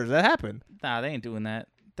 who cares? That happened. Nah, they ain't doing that.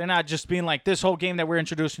 They're not just being like, this whole game that we're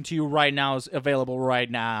introducing to you right now is available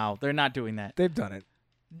right now. They're not doing that. They've done it.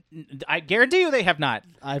 I guarantee you they have not.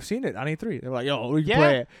 I've seen it on E3. They're like, yo, we can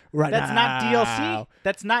play it right now. That's not DLC.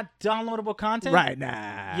 That's not downloadable content. Right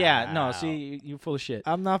now. Yeah, no, see, you're full of shit.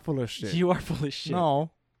 I'm not full of shit. You are full of shit.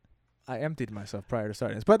 No. I emptied myself prior to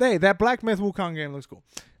starting this. But hey, that Black Myth Wukong game looks cool.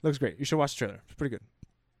 Looks great. You should watch the trailer. It's pretty good.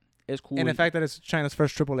 It's cool. And the fact that it's China's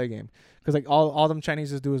first AAA game. Because like all them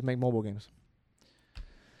Chineses do is make mobile games.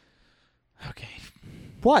 Okay.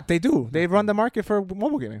 What? They do. They run the market for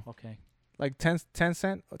mobile gaming. Okay. Like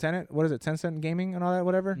Tencent, what is it? Tencent Gaming and all that,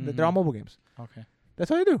 whatever. They're all mobile games. Okay. That's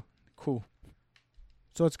what they do. Cool.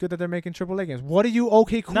 So it's good that they're making AAA games. What are you,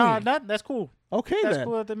 OK Queen? No, that's cool. Okay, That's then.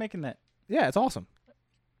 cool that they're making that. Yeah, it's awesome.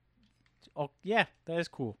 Oh, yeah, that is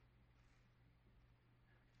cool.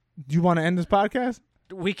 Do you want to end this podcast?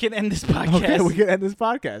 We can end this podcast. Okay, we can end this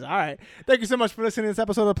podcast. All right. Thank you so much for listening to this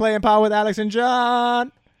episode of Play and Power with Alex and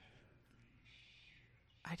John.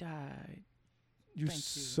 I died. You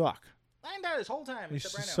suck. I ain't died this whole time. You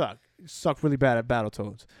suck. You suck really bad at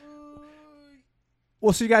Battletoads.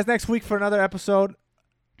 We'll see you guys next week for another episode.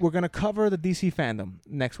 We're going to cover the DC fandom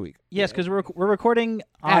next week. Yes, because we're recording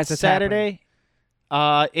on Saturday.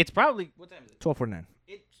 It's probably, what time is it? 12:49.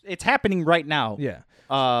 It's happening right now. Yeah.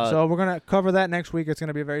 So we're going to cover that next week. It's going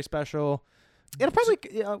to be very special. It'll probably,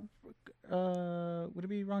 would it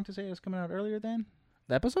be wrong to say it's coming out earlier then?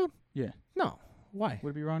 The episode? Yeah. No. Why? Would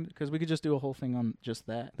it be wrong? Because we could just do a whole thing on just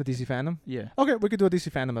that. The DC fandom? Yeah. Okay, we could do a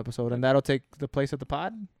DC fandom episode, and that'll take the place of the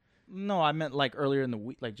pod? No, I meant like earlier in the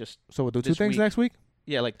week, like just. So we'll do two things next week?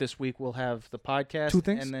 Yeah, like this week we'll have the podcast. 2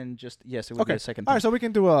 things? And then just, yes, it would be a second thing. All right, so we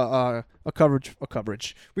can do a coverage.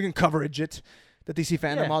 We can coverage it. The DC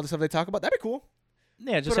fandom, all the stuff they talk about. That'd be cool.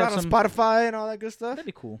 Yeah, just put have it on some Spotify and all that good stuff. That'd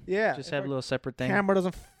be cool. Yeah. Just have a little separate thing. Camera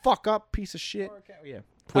doesn't fuck up, piece of shit. Yeah.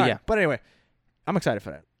 Well, yeah. But anyway, I'm excited for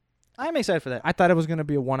that. I'm excited for that. I thought it was gonna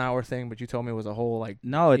be a 1 hour thing, but you told me it was a whole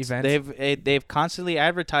event. They've constantly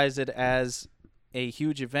advertised it as a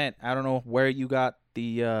huge event. I don't know where you got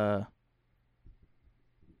the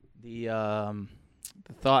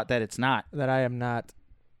thought that it's not. That I am not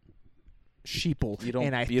sheeple. You don't.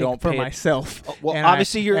 And I you think don't for myself. Well,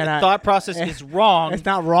 obviously your thought process is wrong. It's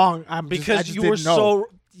not wrong. Because you were so.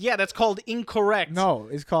 Yeah, that's called incorrect. No,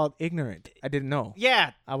 it's called ignorant. I didn't know.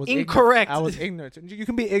 Yeah, I was incorrect. I was ignorant. You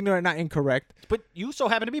can be ignorant, not incorrect. But you so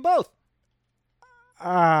happen to be both.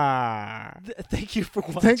 Thank you for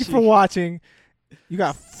watching. Thank you for watching. You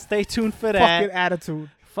got stay tuned for that. Fucking attitude.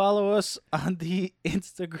 Follow us on the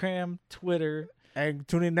Instagram, Twitter. And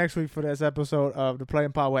tune in next week for this episode of the Play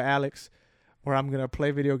and Pod with Alex, where I'm going to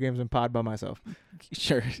play video games and pod by myself.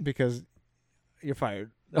 Sure. Because you're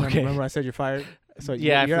fired. Okay. Remember I said you're fired? So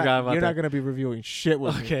yeah, I forgot about that. You're not going to be reviewing shit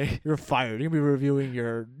with me. Okay. You're fired. You're going to be reviewing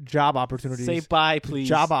your job opportunities. Say bye, please.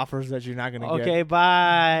 Job offers that you're not going to get. Okay,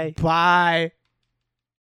 bye. Bye.